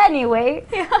did it anyway.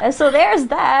 Yeah. So there's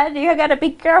that. You gotta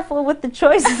be careful with the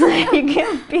choices that you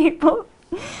give people.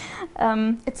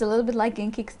 It's a little bit like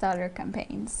in Kickstarter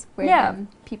campaigns, where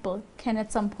people can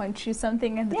at some point choose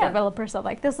something, and the developers are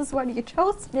like, "This is what you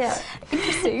chose." Yeah,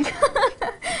 interesting.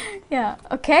 Yeah.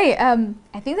 Okay.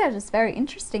 I think that is very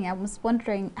interesting. I was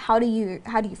wondering, how do you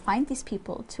find these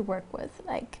people to work with?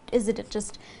 Like, is it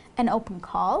just an open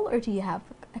call, or do you have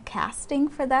a casting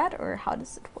for that, or how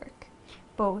does it work?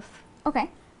 Both. Okay.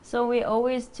 So we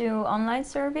always do online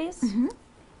surveys.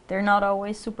 They're not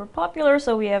always super popular,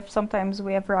 so sometimes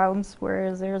we have rounds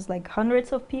where there's like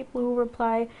hundreds of people who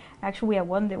reply. Actually, we had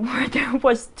one where there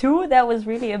was 2. That was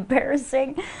really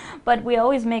embarrassing. But we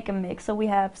always make a mix. So we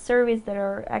have surveys that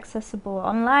are accessible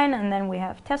online, and then we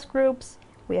have test groups,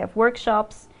 we have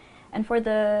workshops. And for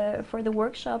the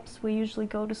workshops, we usually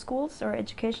go to schools or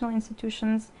educational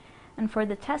institutions. And for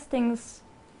the testings,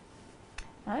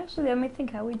 actually, let me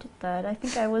think how we did that. I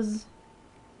think I was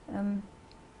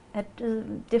at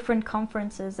different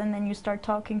conferences, and then you start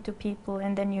talking to people,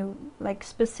 and then you like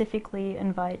specifically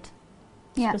invite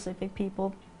specific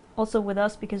people. Also with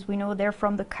us, because we know they're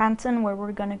from the canton where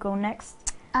we're gonna go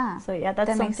next. So yeah,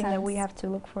 that's something that we have to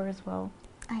look for as well.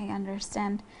 I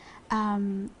understand.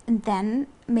 And then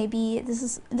maybe this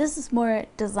is more a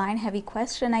design heavy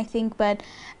question, I think, but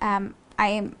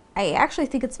I actually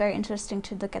think it's very interesting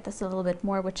to look at this a little bit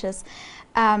more, which is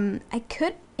I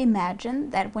could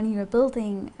imagine that when you're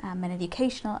building an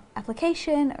educational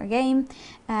application or game,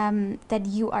 that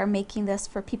you are making this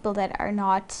for people that are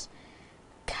not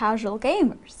casual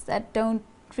gamers, that don't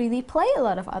really play a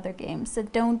lot of other games,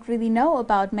 that don't really know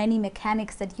about many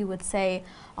mechanics that you would say,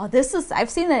 oh, I've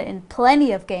seen that in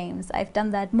plenty of games, I've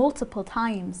done that multiple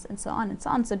times, and so on and so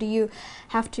on. So do you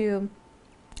have to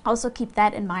also keep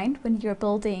that in mind when you're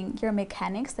building your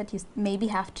mechanics, that you maybe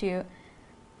have to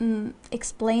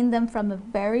explain them from a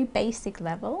very basic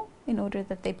level in order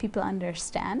that people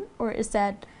understand? Or is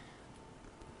that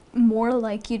more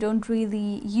like you don't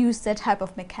really use that type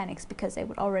of mechanics because they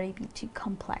would already be too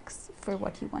complex for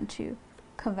what you want to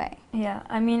convey? Yeah,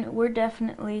 I mean, we're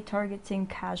definitely targeting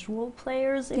casual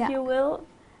players, if you will,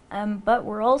 but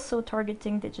we're also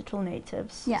targeting digital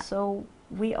natives. Yeah. So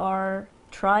we are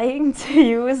trying to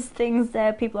use things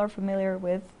that people are familiar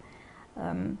with.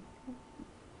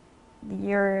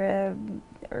 Your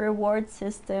reward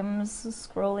systems,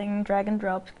 scrolling, drag and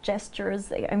drop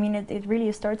gestures. I mean, it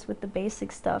really starts with the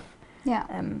basic stuff. Yeah.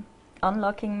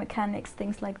 Unlocking mechanics,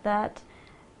 things like that.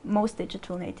 Most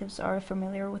digital natives are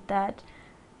familiar with that.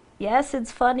 Yes,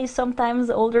 it's funny,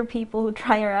 sometimes older people who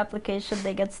try our application,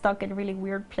 they get stuck in really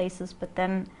weird places, but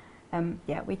then,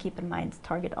 yeah, we keep in mind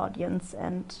target audience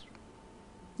and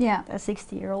a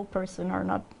 60-year-old person are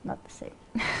not the same.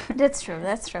 That's true,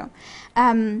 that's true.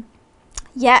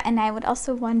 Yeah, and I would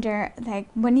also wonder, like,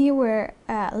 when you were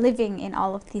living in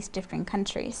all of these different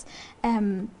countries,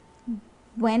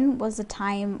 when was the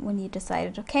time when you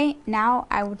decided, okay, now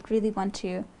I would really want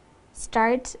to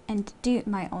start and do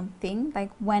my own thing?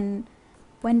 Like, when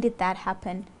did that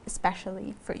happen,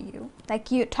 especially for you?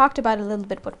 Like, you talked about a little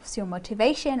bit what was your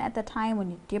motivation at the time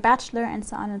when you did your bachelor and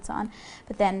so on and so on,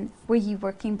 but then were you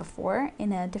working before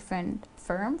in a different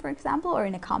firm, for example, or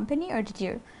in a company, or did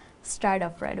you start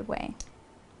off right away?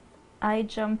 I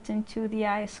jumped into the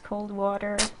ice cold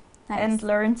water and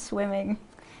learned swimming.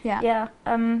 Yeah. Yeah.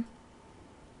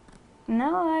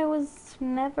 No, I was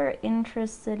never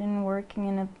interested in working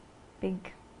in a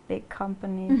big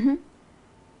company.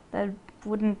 That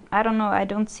wouldn't, I don't know, I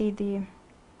don't see the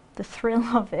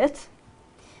thrill of it.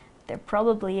 There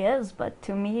probably is, but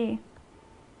to me,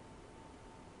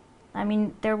 I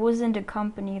mean, there wasn't a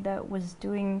company that was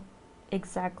doing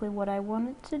exactly what I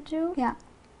wanted to do. Yeah.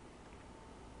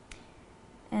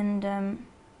 And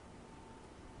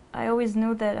I always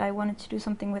knew that I wanted to do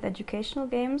something with educational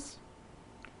games.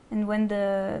 And when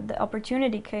the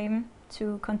opportunity came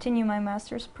to continue my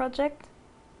master's project,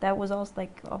 that was also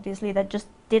like, obviously that just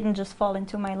didn't just fall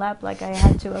into my lap. Like, I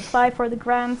had to apply for the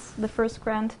grants, the first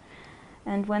grant.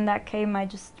 And when that came, I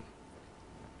just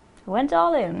went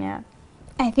all in, yeah.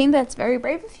 I think that's very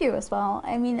brave of you as well.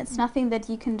 I mean, it's nothing that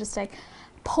you can just like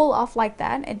pull off like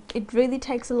that. It really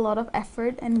takes a lot of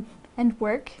effort and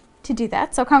work to do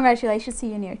that. So congratulations to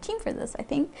you and your team for this. I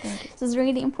think this is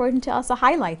really important to also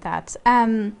highlight that.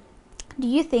 Do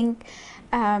you think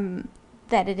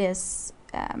that it is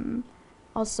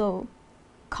also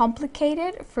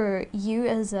complicated for you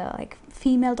as a like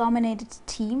female-dominated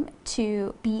team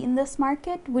to be in this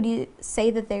market? Would you say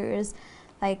that there is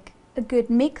like a good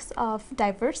mix of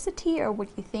diversity, or would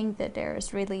you think that there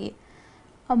is really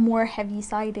a more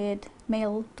heavy-sided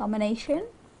male domination?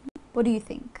 What do you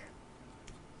think?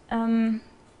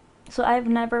 So I've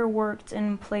never worked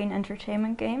in plain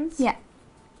entertainment games. Yeah.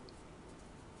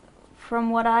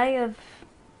 From what I have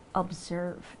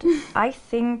observed, I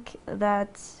think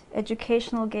that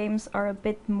educational games are a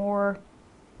bit more,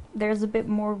 there's a bit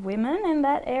more women in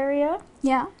that area.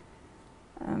 Yeah.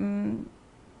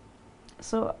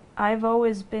 So I've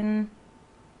always been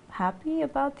happy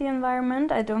about the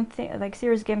environment. I don't think, like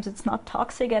serious games, it's not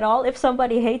toxic at all. If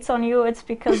somebody hates on you, it's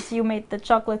because you made the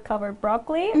chocolate covered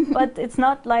broccoli, but it's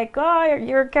not like, oh,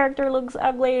 your character looks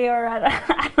ugly, or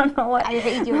I don't know what. I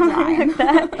hate your drawing. Like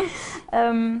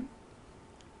that.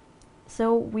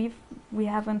 So we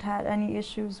haven't had any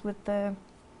issues with the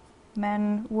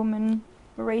man-woman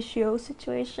ratio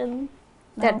situation.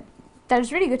 No. That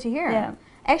is really good to hear. Yeah.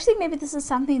 Actually, maybe this is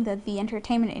something that the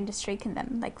entertainment industry can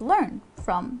then like learn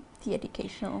from the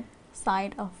educational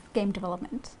side of game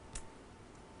development.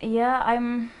 Yeah, I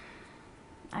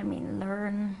mean,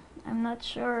 learn. I'm not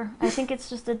sure. I think it's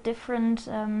just a different.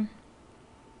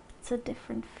 It's a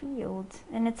different field,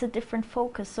 and it's a different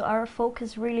focus. So our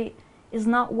focus really is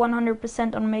not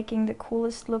 100% on making the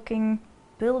coolest looking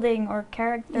building or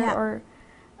character or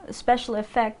special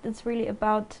effect. It's really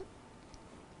about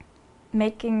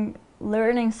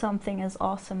learning something as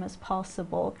awesome as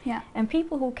possible. Yeah. And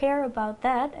people who care about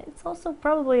that, it's also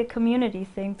probably a community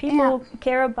thing. People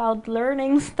care about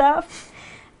learning stuff.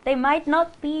 They might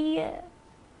not be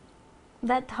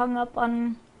that hung up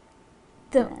on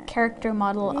the character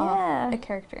model of a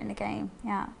character in a game.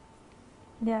 Yeah.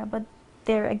 Yeah, but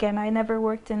there again, I never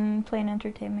worked in plain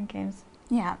entertainment games.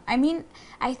 Yeah, I mean,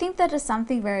 I think that is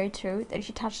something very true that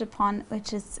you touched upon,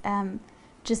 which is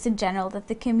just in general, that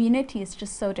the community is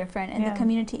just so different, and the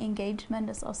community engagement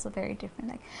is also very different.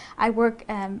 Like, I work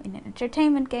in an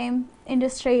entertainment game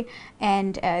industry,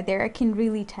 and there I can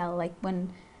really tell, like, when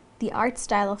the art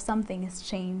style of something has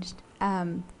changed,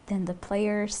 then the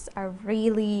players are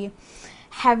really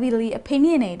heavily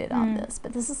opinionated on this.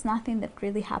 But this is nothing that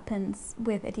really happens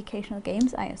with educational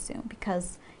games, I assume,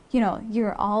 because, you know,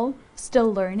 you're all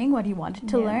still learning what you wanted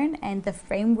to learn, and the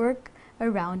framework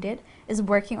around it is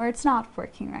working or it's not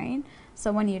working, right?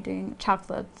 So when you're doing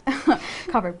chocolate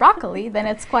covered broccoli, then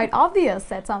it's quite obvious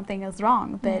that something is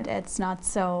wrong, but it's not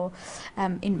so,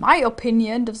 in my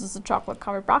opinion, this is a chocolate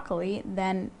covered broccoli,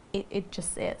 then it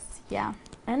just is, yeah.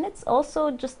 And it's also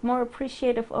just more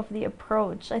appreciative of the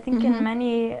approach. I think in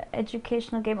many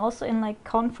educational games, also in like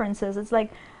conferences, it's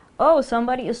like, oh,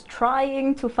 somebody is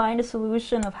trying to find a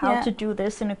solution of how to do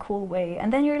this in a cool way,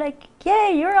 and then you're like,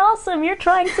 yay, you're awesome, you're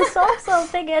trying to solve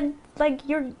something, and like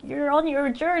you're on your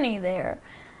journey there.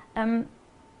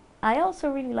 I also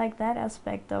really like that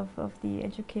aspect of the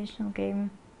educational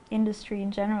game industry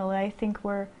in general. I think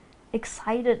we're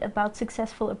excited about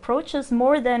successful approaches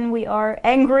more than we are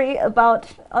angry about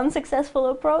unsuccessful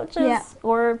approaches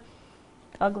or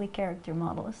ugly character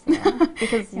models,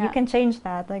 because you can change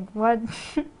that, like what.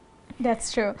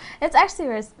 That's true. It's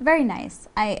actually very nice.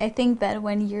 I think that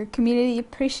when your community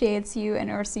appreciates you, and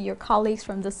also your colleagues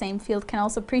from the same field can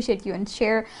also appreciate you and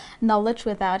share knowledge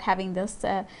without having this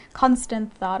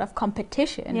constant thought of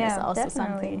competition, is also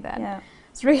something that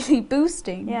is really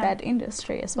boosting that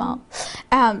industry as well.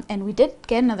 And we did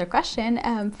get another question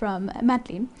from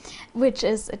Madeline, which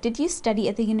is, did you study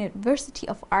at the University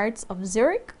of Arts of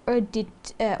Zurich,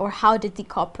 or how did the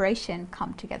cooperation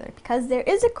come together? Because there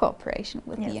is a cooperation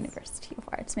with the University of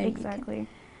Arts. Maybe you can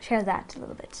share that a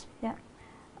little bit. Yeah,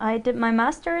 I did my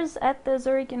master's at the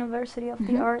Zurich University of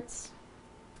the Arts.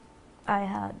 I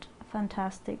had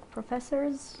fantastic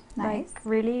professors, like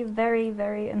really very,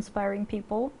 very inspiring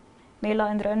people. Mela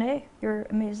and René, you're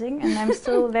amazing, and I'm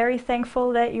still very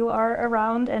thankful that you are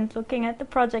around and looking at the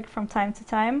project from time to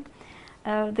time.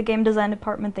 The game design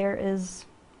department there is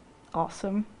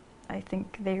awesome. I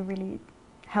think they really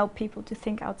help people to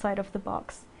think outside of the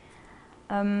box.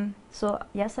 So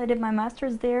yes, I did my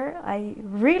master's there. I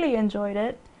really enjoyed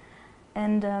it,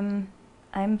 and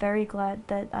I'm very glad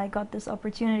that I got this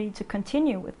opportunity to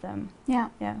continue with them. Yeah.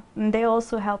 And they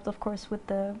also helped, of course, with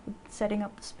setting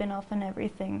up the spin-off and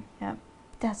everything. Yeah.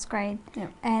 That's great. Yeah.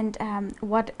 And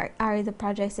what are the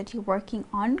projects that you're working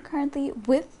on currently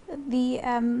with the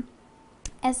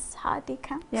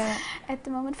SHDK at the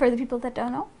moment, for the people that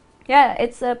don't know? Yeah,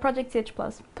 it's Projekt CH+.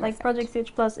 Like Projekt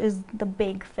CH+ is the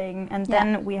big thing, and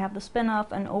then we have the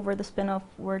spin-off, and over the spin-off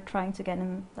we're trying to get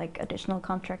in like additional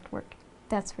contract work.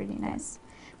 That's really nice.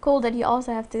 Cool that you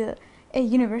also have a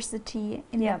university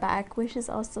in the back, which is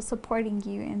also supporting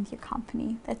you and your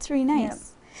company. That's really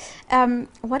nice.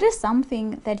 What is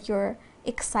something that you're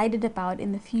excited about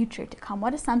in the future to come?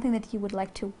 What is something that you would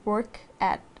like to work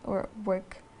at or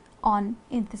work on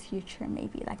in the future?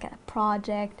 Maybe like a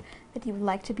project that you would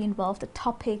like to be involved, a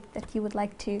topic that you would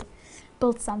like to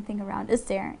build something around. Is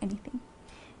there anything?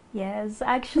 Yes,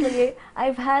 actually,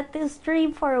 I've had this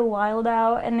dream for a while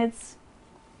now, and it's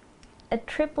a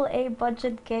AAA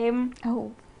budget game.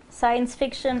 Oh. Science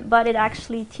fiction, but it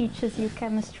actually teaches you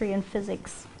chemistry and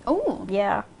physics. Oh.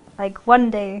 Yeah, like one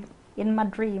day in my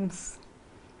dreams.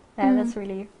 Yeah, that's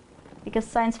really, because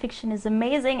science fiction is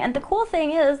amazing. And the cool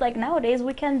thing is, like nowadays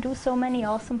we can do so many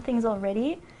awesome things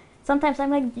already. Sometimes I'm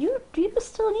like, do you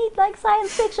still need like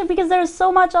science fiction? Because there's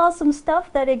so much awesome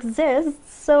stuff that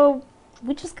exists. So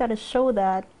we just gotta show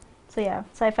that. So yeah,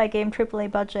 sci-fi game, AAA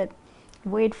budget.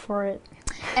 Wait for it.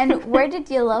 And where did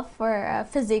your love for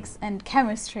physics and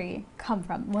chemistry come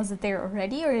from? Was it there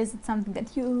already, or is it something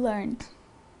that you learned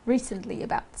recently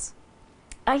about?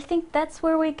 I think that's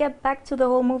where we get back to the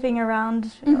whole moving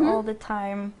around all the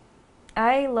time.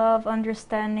 I love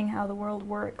understanding how the world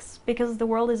works, because the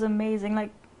world is amazing.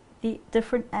 Like the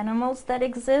different animals that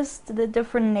exist, the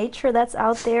different nature that's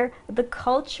out there, the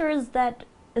cultures that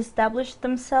establish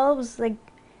themselves. Like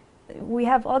we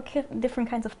have all different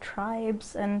kinds of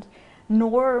tribes and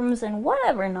norms and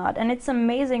whatever not, and it's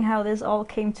amazing how this all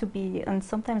came to be. And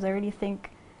sometimes I really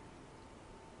think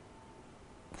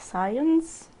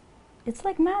science, it's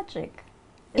like magic.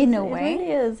 In a way. It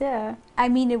really is, yeah. I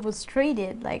mean, it was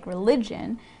treated like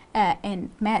religion and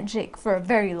magic for a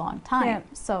very long time. Yeah.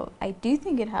 So I do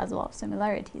think it has a lot of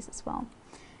similarities as well.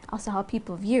 Also how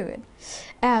people view it.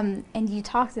 And you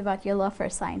talked about your love for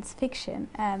science fiction.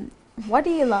 What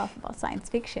do you love about science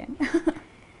fiction?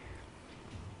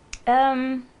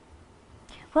 Well,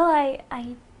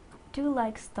 I do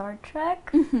like Star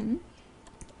Trek.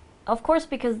 Of course,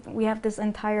 because we have this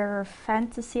entire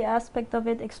fantasy aspect of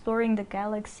it, exploring the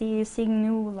galaxy, seeing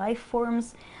new life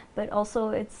forms, but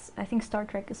also I think Star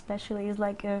Trek especially is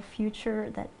like a future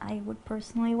that I would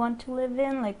personally want to live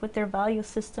in, like with their value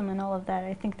system and all of that.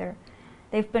 I think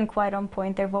they've been quite on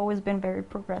point. They've always been very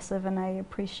progressive, and I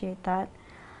appreciate that.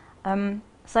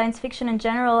 Science fiction in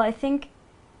general, I think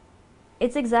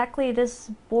it's exactly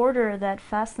this border that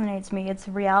fascinates me. It's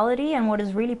reality and what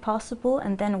is really possible,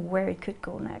 and then where it could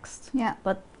go next. Yeah.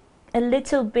 But a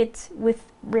little bit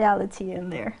with reality in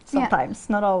there sometimes.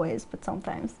 Not always, but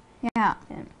sometimes. Yeah.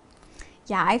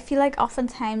 Yeah, I feel like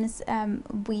oftentimes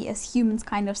we as humans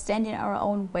kind of stand in our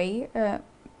own way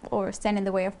or stand in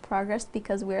the way of progress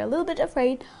because we're a little bit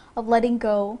afraid of letting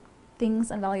go things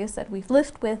and values that we've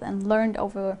lived with and learned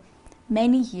over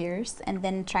many years, and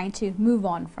then trying to move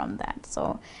on from that.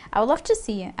 So I would love to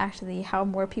see actually how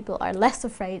more people are less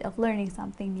afraid of learning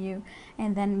something new,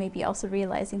 and then maybe also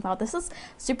realizing, wow, this is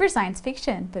super science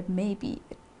fiction, but maybe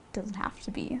it doesn't have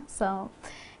to be. So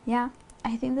yeah,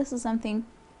 I think this is something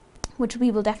which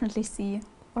we will definitely see,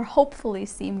 or hopefully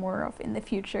see more of in the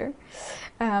future.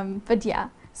 But yeah,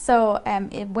 so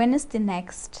when is the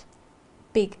next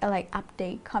big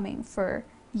update coming for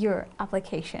your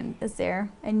application? Is there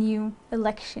a new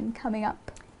election coming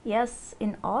up? Yes,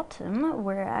 in autumn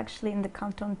we're actually in the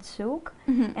Canton Zug,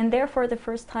 and therefore the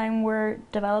first time we're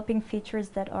developing features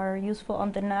that are useful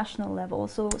on the national level.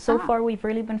 So far we've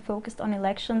really been focused on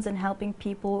elections and helping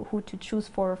people who to choose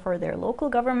for their local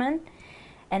government.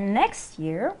 And next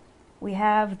year we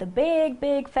have the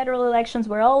big federal elections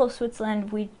where all of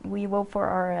Switzerland we vote for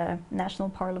our national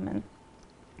parliament.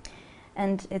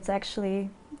 And it's actually,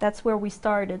 that's where we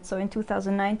started. So in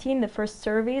 2019, the first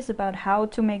surveys about how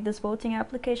to make this voting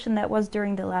application, that was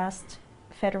during the last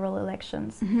federal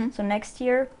elections. So next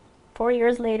year, 4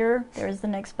 years later, there's the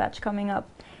next batch coming up.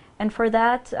 And for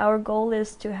that, our goal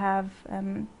is to have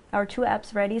our 2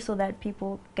 apps ready so that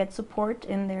people get support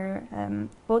in their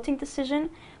voting decision.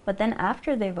 But then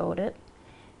after they voted,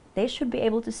 they should be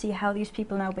able to see how these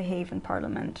people now behave in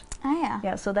Parliament.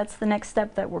 Yeah, so that's the next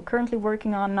step that we're currently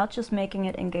working on, not just making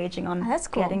it engaging on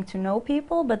getting to know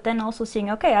people, but then also seeing,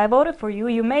 okay, I voted for you,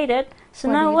 you made it,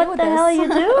 so now what the hell are you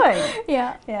doing?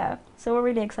 Yeah, so we're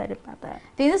really excited about that.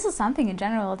 I think this is something in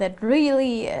general that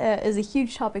really is a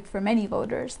huge topic for many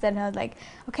voters, that are like,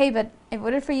 okay, but I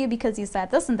voted for you because you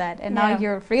said this and that, and now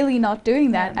you're really not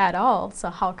doing that at all, so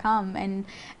how come? And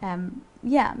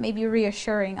yeah, maybe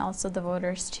reassuring also the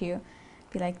voters to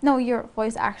be like, no, your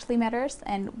voice actually matters,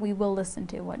 and we will listen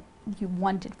to what you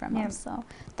wanted from us. So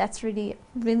that's really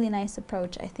nice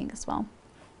approach, I think, as well.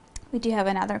 We do have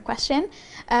another question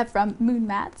from Moon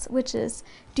Mats, which is,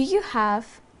 do you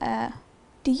have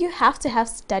to have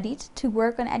studied to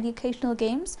work on educational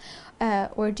games,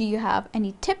 or do you have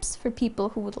any tips for people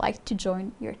who would like to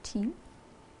join your team?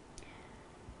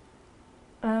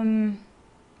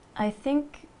 I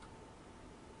think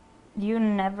you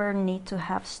never need to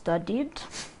have studied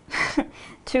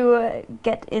to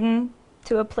get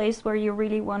into a place where you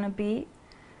really want to be.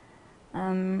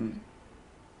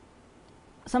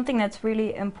 Something that's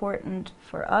really important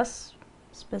for us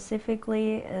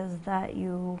specifically is that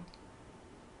you're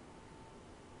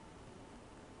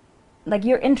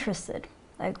interested.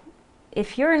 Like,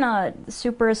 if you're not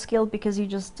super skilled because you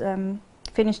just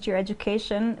finished your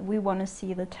education, we want to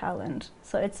see the talent.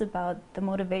 So it's about the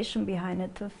motivation behind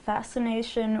it, the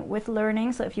fascination with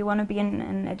learning. So if you want to be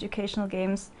in educational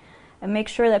games, and make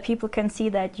sure that people can see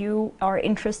that you are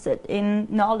interested in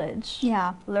knowledge.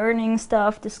 Yeah. Learning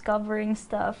stuff, discovering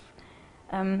stuff,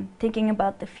 thinking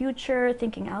about the future,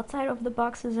 thinking outside of the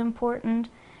box is important.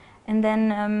 And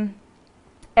then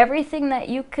everything that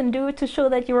you can do to show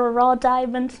that you're a raw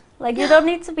diamond. Like, you don't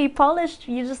need to be polished,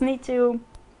 you just need to,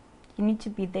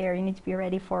 be there, you need to be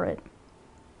ready for it.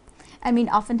 I mean,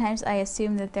 oftentimes I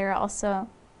assume that there are also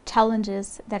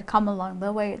challenges that come along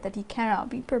the way that you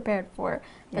cannot be prepared for,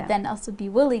 but then also be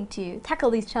willing to tackle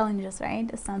these challenges,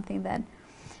 right, is something that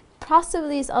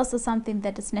possibly is also something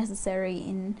that is necessary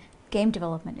in game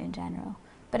development in general.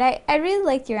 But I really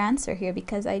liked your answer here,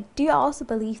 because I do also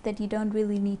believe that you don't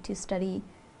really need to study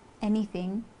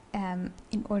anything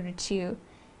in order to,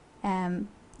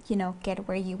 you know, get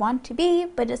where you want to be,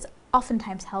 but it's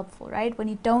oftentimes helpful, right? When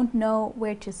you don't know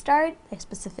where to start,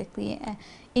 specifically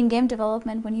in game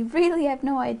development, when you really have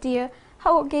no idea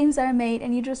how games are made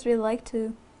and you just really like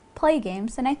to play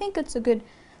games, and I think it's a good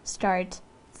start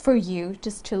for you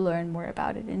just to learn more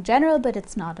about it in general, but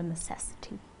it's not a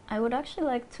necessity. I would actually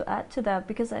like to add to that,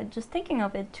 because I just thinking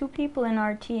of it, 2 people in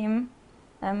our team,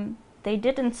 they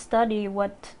didn't study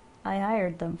what I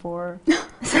hired them for.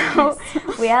 So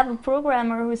we have a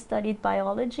programmer who studied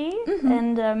biology,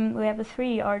 and we have a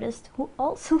 3D artist who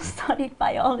also studied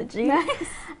biology. Nice.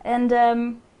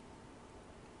 And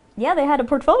yeah, they had a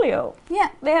portfolio. Yeah,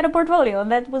 they had a portfolio,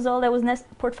 and that was all that was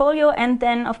portfolio. And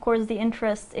then, of course, the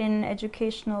interest in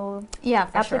educational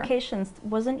applications.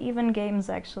 Wasn't even games,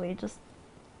 actually, just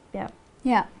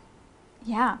yeah.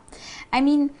 I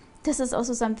mean, this is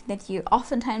also something that you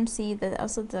oftentimes see, that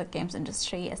also the games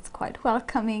industry is quite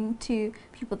welcoming to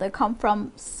people that come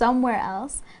from somewhere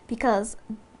else, because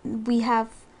we have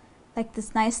like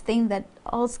this nice thing that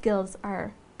all skills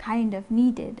are kind of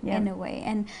needed in a way,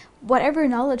 and whatever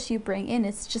knowledge you bring in,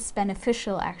 it's just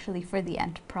beneficial actually for the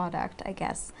end product, I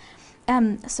guess.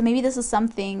 So maybe this is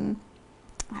something,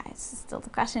 this is still the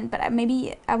question, but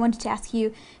maybe I wanted to ask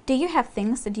you, do you have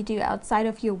things that you do outside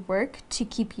of your work to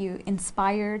keep you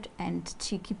inspired and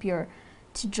to keep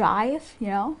to drive, you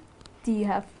know? Do you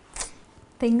have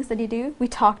things that you do? We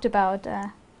talked about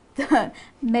the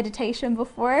meditation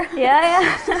before.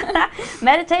 Yeah.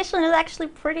 Meditation is actually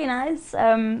pretty nice.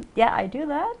 Yeah, I do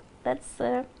that.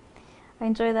 I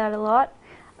enjoy that a lot.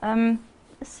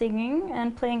 Singing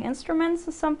and playing instruments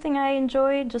is something I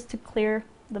enjoy, just to clear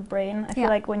the brain. I feel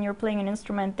like when you're playing an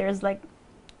instrument, there's like,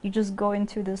 you just go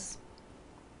into this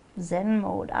Zen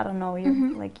mode. I don't know.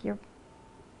 You're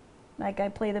like, I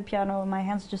play the piano and my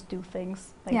hands just do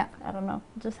things. Like, I don't know.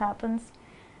 It just happens.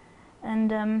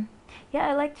 And yeah,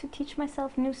 I like to teach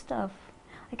myself new stuff.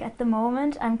 Like, at the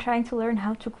moment, I'm trying to learn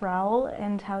how to growl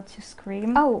and how to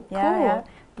scream. Oh, cool. Yeah,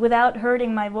 without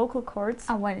hurting my vocal cords.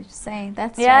 Oh, what did you say?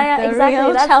 That's the exactly.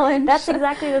 Real challenge. That's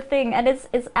exactly the thing, and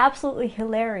it's absolutely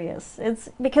hilarious. It's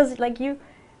because, like,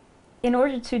 in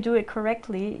order to do it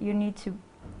correctly, you need to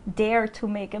dare to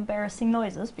make embarrassing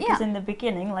noises, because in the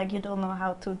beginning, like, you don't know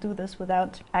how to do this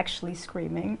without actually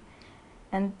screaming.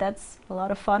 And that's a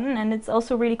lot of fun, and it's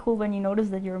also really cool when you notice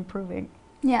that you're improving.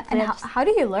 Yeah, and how do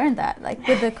you learn that? Like,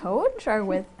 with a coach or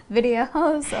with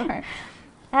videos? Or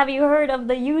have you heard of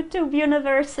the YouTube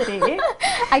University?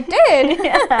 I did.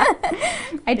 Yeah.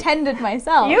 I attended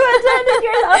myself. You attended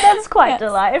yourself? Oh, that's quite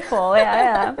delightful.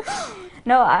 Yeah.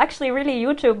 No, actually, really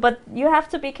YouTube, but you have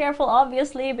to be careful,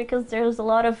 obviously, because there's a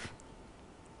lot of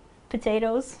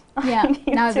potatoes. Yeah,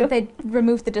 now that they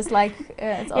removed the dislike,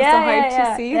 it's also hard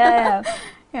to see.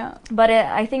 Yeah. But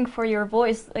I think for your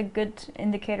voice, a good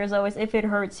indicator is always, if it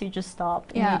hurts, you just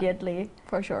stop immediately.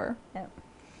 For sure. Yeah.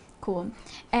 Cool.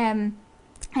 And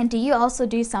do you also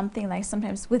do something like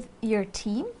sometimes with your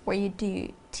team, where you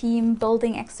do team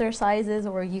building exercises,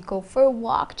 or you go for a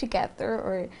walk together,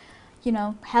 or, you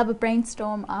know, have a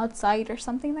brainstorm outside or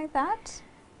something like that?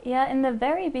 Yeah, in the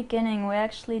very beginning, we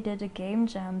actually did a game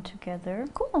jam together.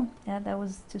 Cool. Yeah, that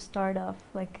was to start off,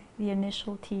 like, the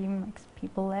initial team. Like,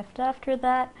 people left after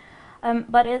that.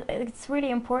 But it's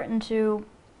really important to,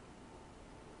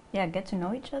 get to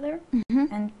know each other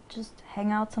and just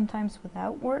hang out sometimes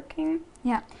without working.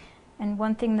 Yeah. And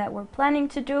one thing that we're planning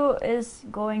to do is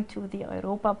going to the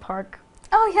Europa Park.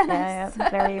 Oh yeah, Yeah,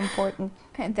 nice. very important.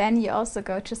 And then you also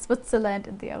go to Switzerland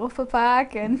in the Europa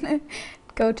Park and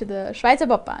go to the Schweizer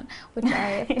Bobbahn, which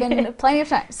I have been plenty of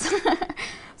times.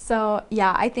 So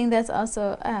yeah, I think that's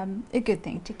also a good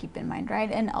thing to keep in mind,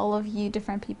 right? And all of you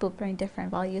different people bring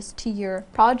different values to your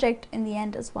project in the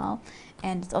end as well.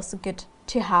 And it's also good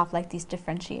to have like these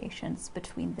differentiations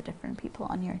between the different people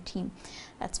on your team.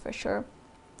 That's for sure.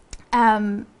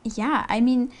 Yeah, I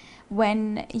mean,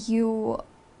 when you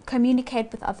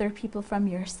communicate with other people from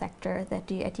your sector that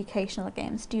do educational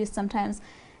games, do you sometimes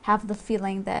have the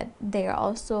feeling that they are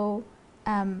also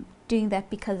doing that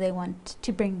because they want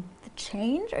to bring the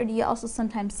change, or do you also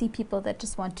sometimes see people that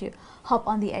just want to hop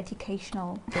on the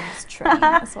educational games train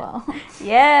as well?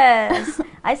 Yes,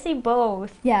 I see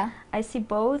both. Yeah. I see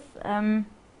both.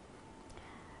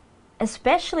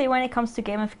 Especially when it comes to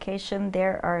gamification,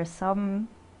 there are some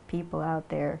people out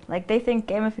there, like they think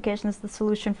gamification is the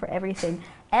solution for everything.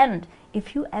 And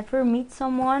if you ever meet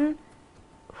someone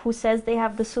who says they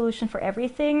have the solution for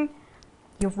everything,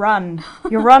 you run.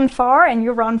 You run far and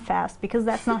you run fast, because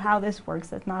that's not how this works.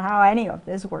 That's not how any of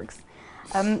this works.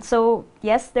 So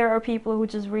yes, there are people who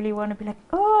just really want to be like,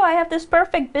 oh, I have this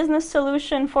perfect business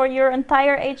solution for your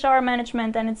entire HR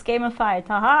management and it's gamified.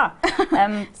 Haha.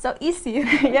 So easy.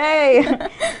 Yay.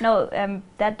 No,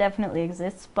 that definitely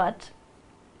exists, but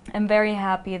I'm very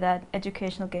happy that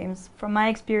educational games, from my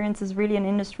experience, is really an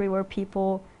industry where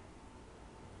people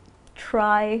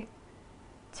try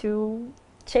to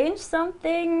change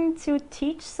something, to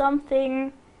teach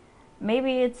something.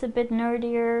 Maybe it's a bit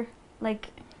nerdier, like,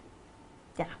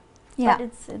 yeah. But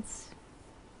it's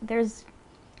there's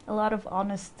a lot of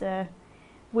honest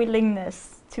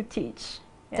willingness to teach.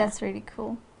 Yeah. That's really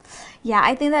cool. Yeah,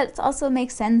 I think that also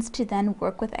makes sense to then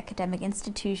work with academic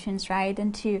institutions, right,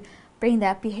 and to bring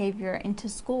that behavior into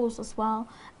schools as well,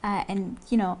 and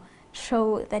you know,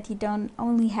 show that you don't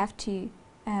only have to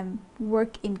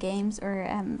work in games or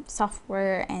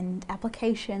software and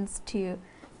applications to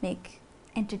make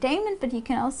entertainment, but you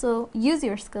can also use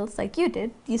your skills like you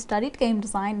did. You studied game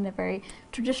design in a very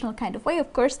traditional kind of way,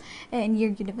 of course. In your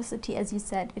university, as you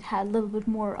said, it had a little bit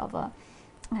more of a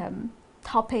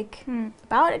topic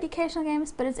about educational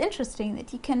games, but it's interesting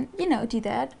that you can, you know, do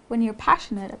that when you're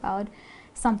passionate about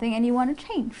something and you want to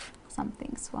change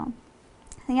something as well.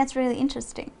 I think that's really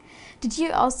interesting. Did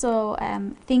you also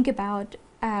think about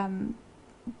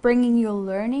bringing your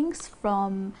learnings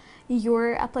from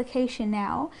your application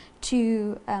now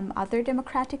to other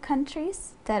democratic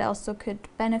countries that also could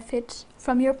benefit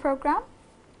from your program?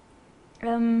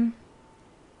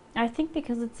 I think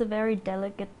because it's a very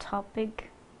delicate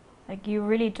topic, like you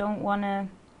really don't want to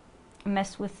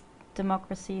mess with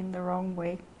democracy in the wrong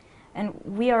way. And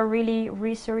we are really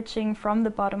researching from the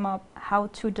bottom up how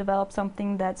to develop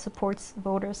something that supports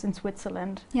voters in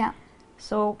Switzerland. Yeah.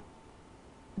 So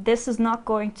this is not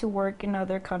going to work in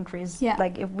other countries. Yeah.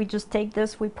 Like if we just take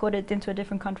this, we put it into a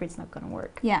different country, it's not going to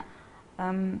work. Yeah.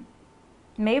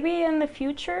 Maybe in the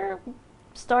future,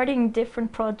 starting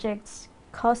different projects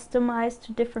customized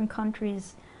to different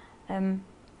countries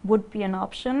would be an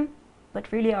option.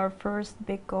 But really our first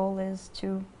big goal is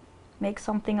to make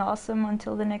something awesome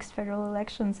until the next federal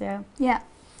elections. Yeah. Yeah.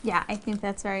 Yeah, I think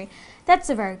that's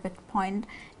a very good point.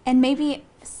 And maybe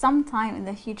sometime in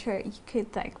the future you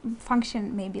could like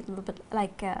function maybe a little bit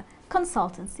like a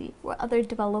consultancy, where other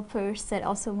developers that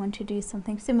also want to do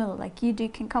something similar like you do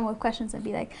can come with questions and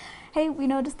be like, hey, we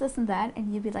noticed this and that,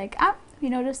 and you'd be like, we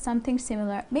noticed something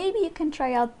similar, maybe you can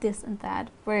try out this and that,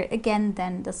 where again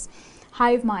then this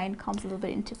hive mind comes a little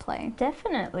bit into play.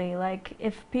 Definitely. Like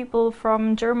if people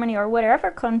from Germany or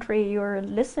whatever country you're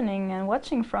listening and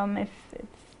watching from, if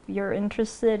you're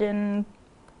interested in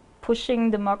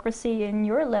pushing democracy in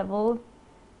your level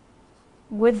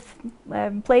with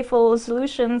playful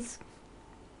solutions,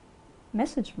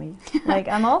 message me. Like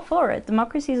I'm all for it.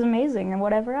 Democracy is amazing, and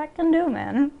whatever I can do,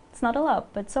 man, it's not a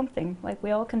lot, but something. Like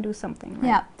we all can do something, right?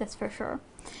 Yeah, that's for sure.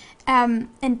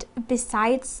 And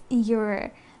besides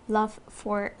your love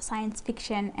for science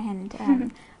fiction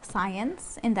and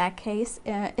science, in that case,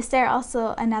 is there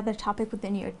also another topic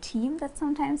within your team that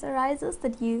sometimes arises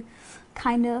that you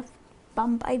kind of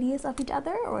bump ideas off each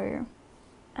other, or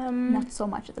not so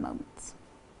much at the moment?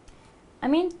 I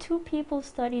mean, 2 people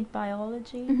studied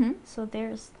biology, so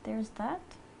there's that.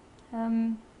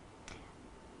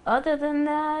 Other than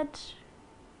that,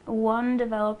 one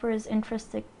developer is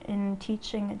interested in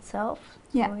teaching itself,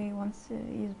 so he wants to,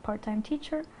 he's a part-time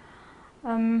teacher.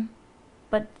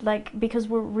 But like, because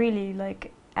we're really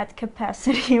like at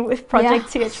capacity with Projekt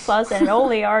CH Plus, and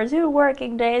only are 2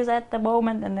 working days at the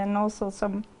moment, and then also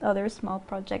some other small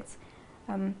projects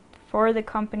for the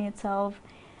company itself.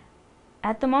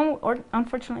 At the moment,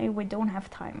 unfortunately, we don't have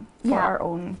time for our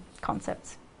own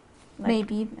concepts. Like,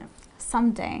 maybe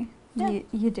someday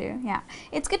you do. Yeah,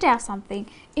 it's good to have something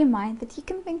in mind that you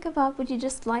can think about, what you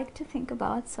just like to think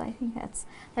about. So I think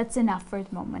that's enough for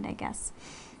the moment, I guess.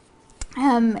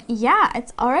 Yeah,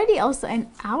 it's already also an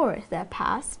hour that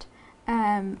passed.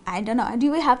 I don't know.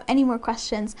 Do we have any more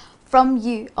questions from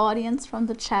you, audience, from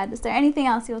the chat? Is there anything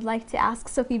else you would like to ask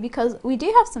Sophie? Because we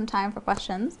do have some time for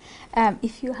questions,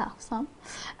 if you have some.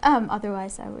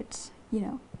 Otherwise, I would,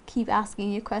 keep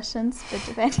asking you questions. But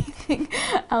if anything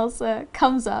else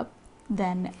comes up,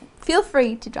 then feel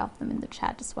free to drop them in the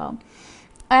chat as well.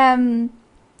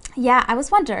 Yeah, I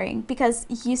was wondering, because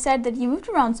you said that you moved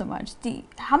around so much.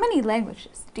 How many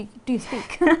languages do you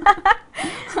speak?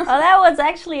 Well, that was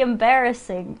actually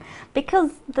embarrassing,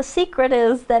 because the secret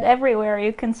is that everywhere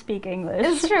you can speak English.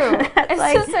 It's true.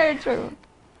 It's so true.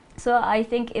 So I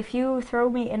think if you throw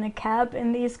me in a cab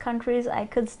in these countries, I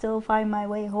could still find my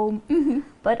way home.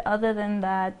 But other than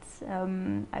that,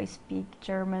 I speak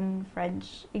German,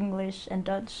 French, English, and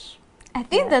Dutch. I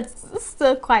think that's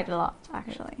still quite a lot,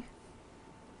 actually.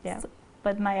 Yeah,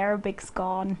 but my Arabic's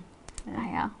gone.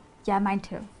 Yeah, mine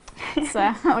too.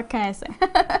 So what can I say?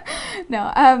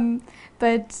 No,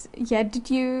 but yeah,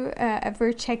 did you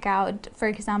ever check out, for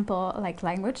example, like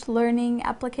language learning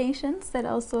applications that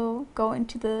also go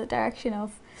into the direction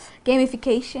of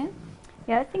gamification?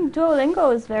 Yeah, I think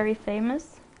Duolingo is very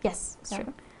famous. Yes, it's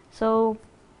true. So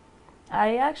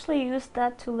I actually used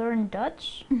that to learn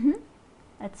Dutch.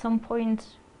 At some point,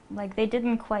 like, they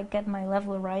didn't quite get my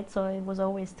level right, so it was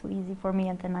always too easy for me,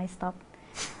 and then I stopped.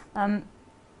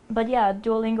 But yeah,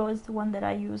 Duolingo is the one that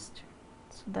I used,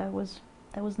 so that was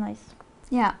nice.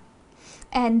 Yeah.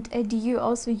 And do you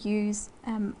also use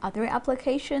other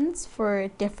applications for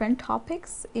different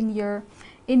topics in your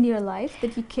life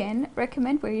that you can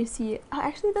recommend, where you see, oh,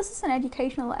 actually this is an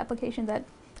educational application that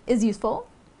is useful?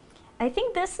 I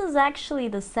think this is actually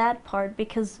the sad part,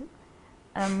 because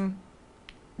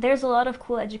there's a lot of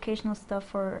cool educational stuff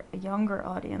for a younger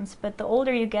audience, but the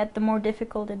older you get, the more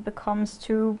difficult it becomes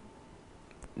to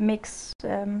mix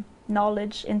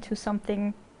knowledge into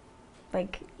something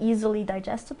like easily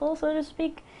digestible, so to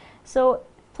speak. So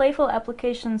playful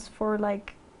applications for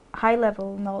like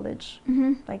high-level knowledge,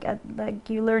 like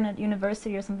you learn at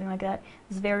university or something like that,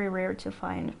 is very rare to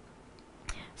find.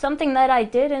 Something that I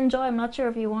did enjoy, I'm not sure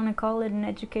if you want to call it an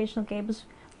educational game, is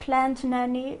Plant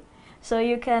Nanny. So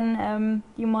you can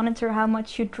you monitor how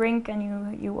much you drink,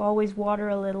 and you always water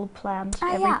a little plant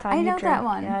every time you drink. I know that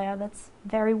one. Yeah, that's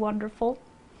very wonderful.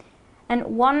 And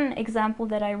one example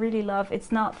that I really love,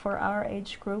 it's not for our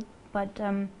age group, but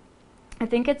I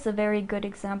think it's a very good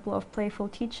example of playful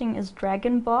teaching, is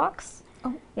Dragon Box.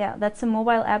 Oh. Yeah, that's a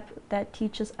mobile app that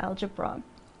teaches algebra.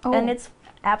 Oh. And it's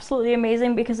absolutely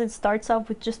amazing, because it starts off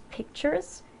with just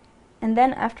pictures, and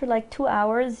then after like 2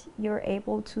 hours you're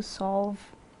able to solve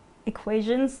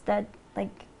equations that,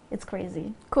 like, it's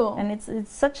crazy. Cool. And it's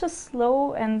such a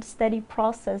slow and steady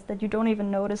process that you don't even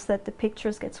notice that the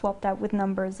pictures get swapped out with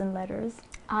numbers and letters.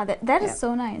 That is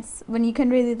so nice, when you can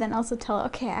really then also tell,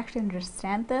 okay, I actually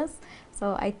understand this,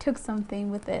 so I took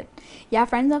something with it. Yeah,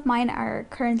 friends of mine are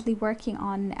currently working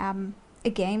on a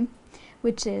game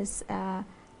which is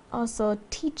also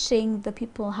teaching the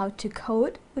people how to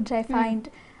code, which I find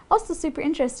also super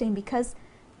interesting, because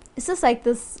it's just like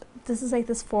this is like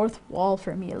this fourth wall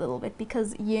for me a little bit,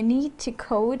 because you need to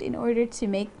code in order to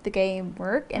make the game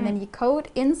work, and then you code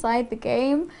inside the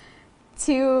game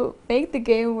to make the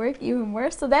game work even more.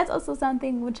 So that's also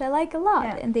something which I like a lot.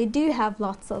 Yeah. And they do have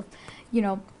lots of,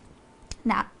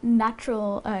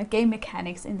 natural game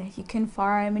mechanics in that you can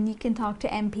farm and you can talk to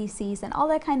NPCs and all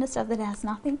that kind of stuff that has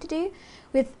nothing to do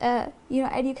with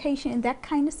education in that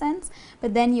kind of sense.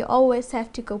 But then you always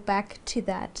have to go back to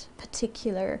that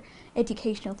particular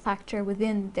educational factor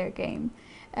within their game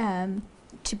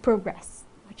to progress,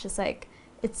 which is like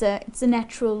it's a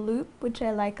natural loop, which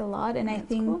I like a lot. And I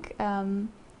think cool.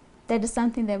 That is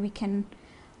something that we can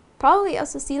probably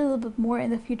also see a little bit more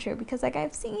in the future, because like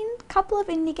I've seen a couple of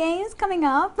indie games coming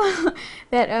up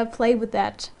that play with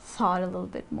that thought a little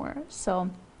bit more. So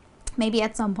maybe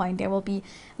at some point there will be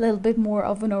a little bit more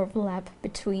of an overlap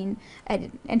between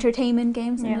entertainment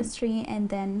games industry and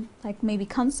then like maybe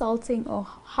consulting, or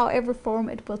however form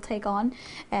it will take on,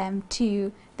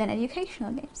 to then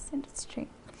educational games industry.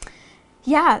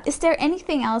 Yeah, is there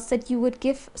anything else that you would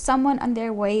give someone on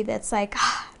their way that's like,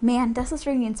 man, this is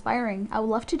really inspiring, I would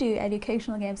love to do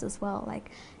educational games as well? Like,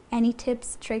 any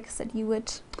tips, tricks that you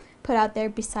would put out there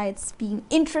besides being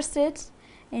interested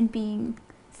and being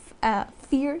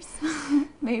fierce,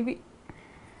 maybe?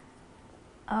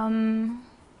 Have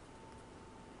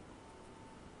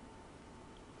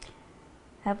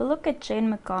a look at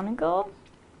Jane McGonigal.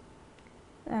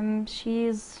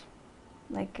 She's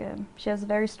like she has a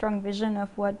very strong vision of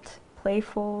what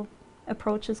playful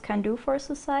approaches can do for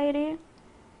society.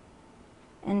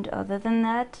 And other than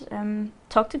that,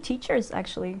 talk to teachers,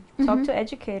 actually. Talk to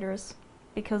educators,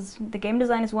 because the game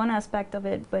design is one aspect of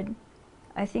it, but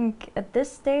I think at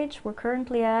this stage we're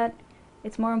currently at,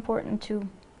 it's more important to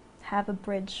have a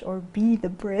bridge or be the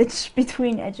bridge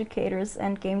between educators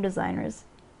and game designers.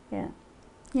 Yeah.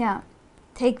 Yeah.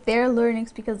 Take their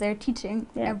learnings, because they're teaching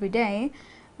every day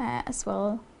as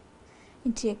well,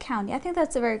 into account. Yeah, I think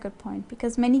that's a very good point,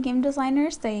 because many game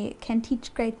designers, they can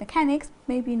teach great mechanics,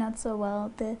 maybe not so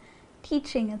well the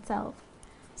teaching itself.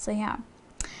 So yeah.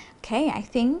 Okay, I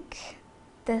think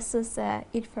this is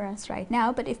it for us right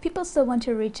now, but if people still want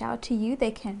to reach out to you,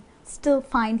 they can still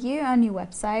find you on your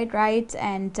website, right?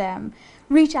 And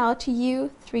reach out to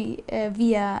you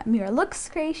via Mira Looks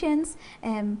Creations,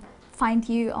 find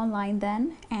you online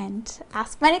then and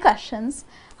ask many questions.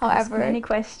 However, ask many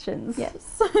questions.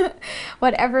 Yes,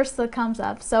 whatever still comes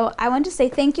up. So I want to say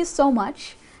thank you so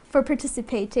much for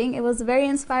participating. It was a very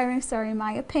inspiring story in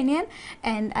my opinion,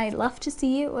 and I'd love to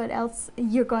see what else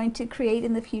you're going to create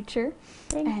in the future.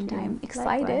 Thank you. I'm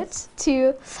excited Likewise.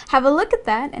 to have a look at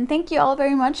that, and thank you all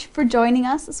very much for joining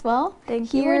us as well.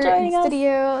 Thank you here for joining in us.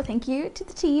 studio. Thank you to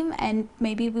the team, and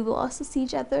maybe we will also see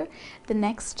each other the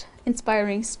next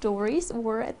Inspiring Stories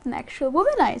or at an actual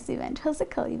Womenize event,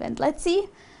 physical event. Let's see.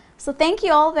 So thank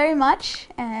you all very much.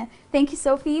 Thank you,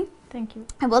 Sophie. Thank you.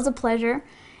 It was a pleasure.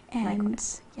 And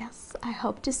Likewise. yes, I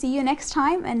hope to see you next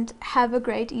time, and have a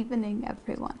great evening,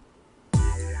 everyone.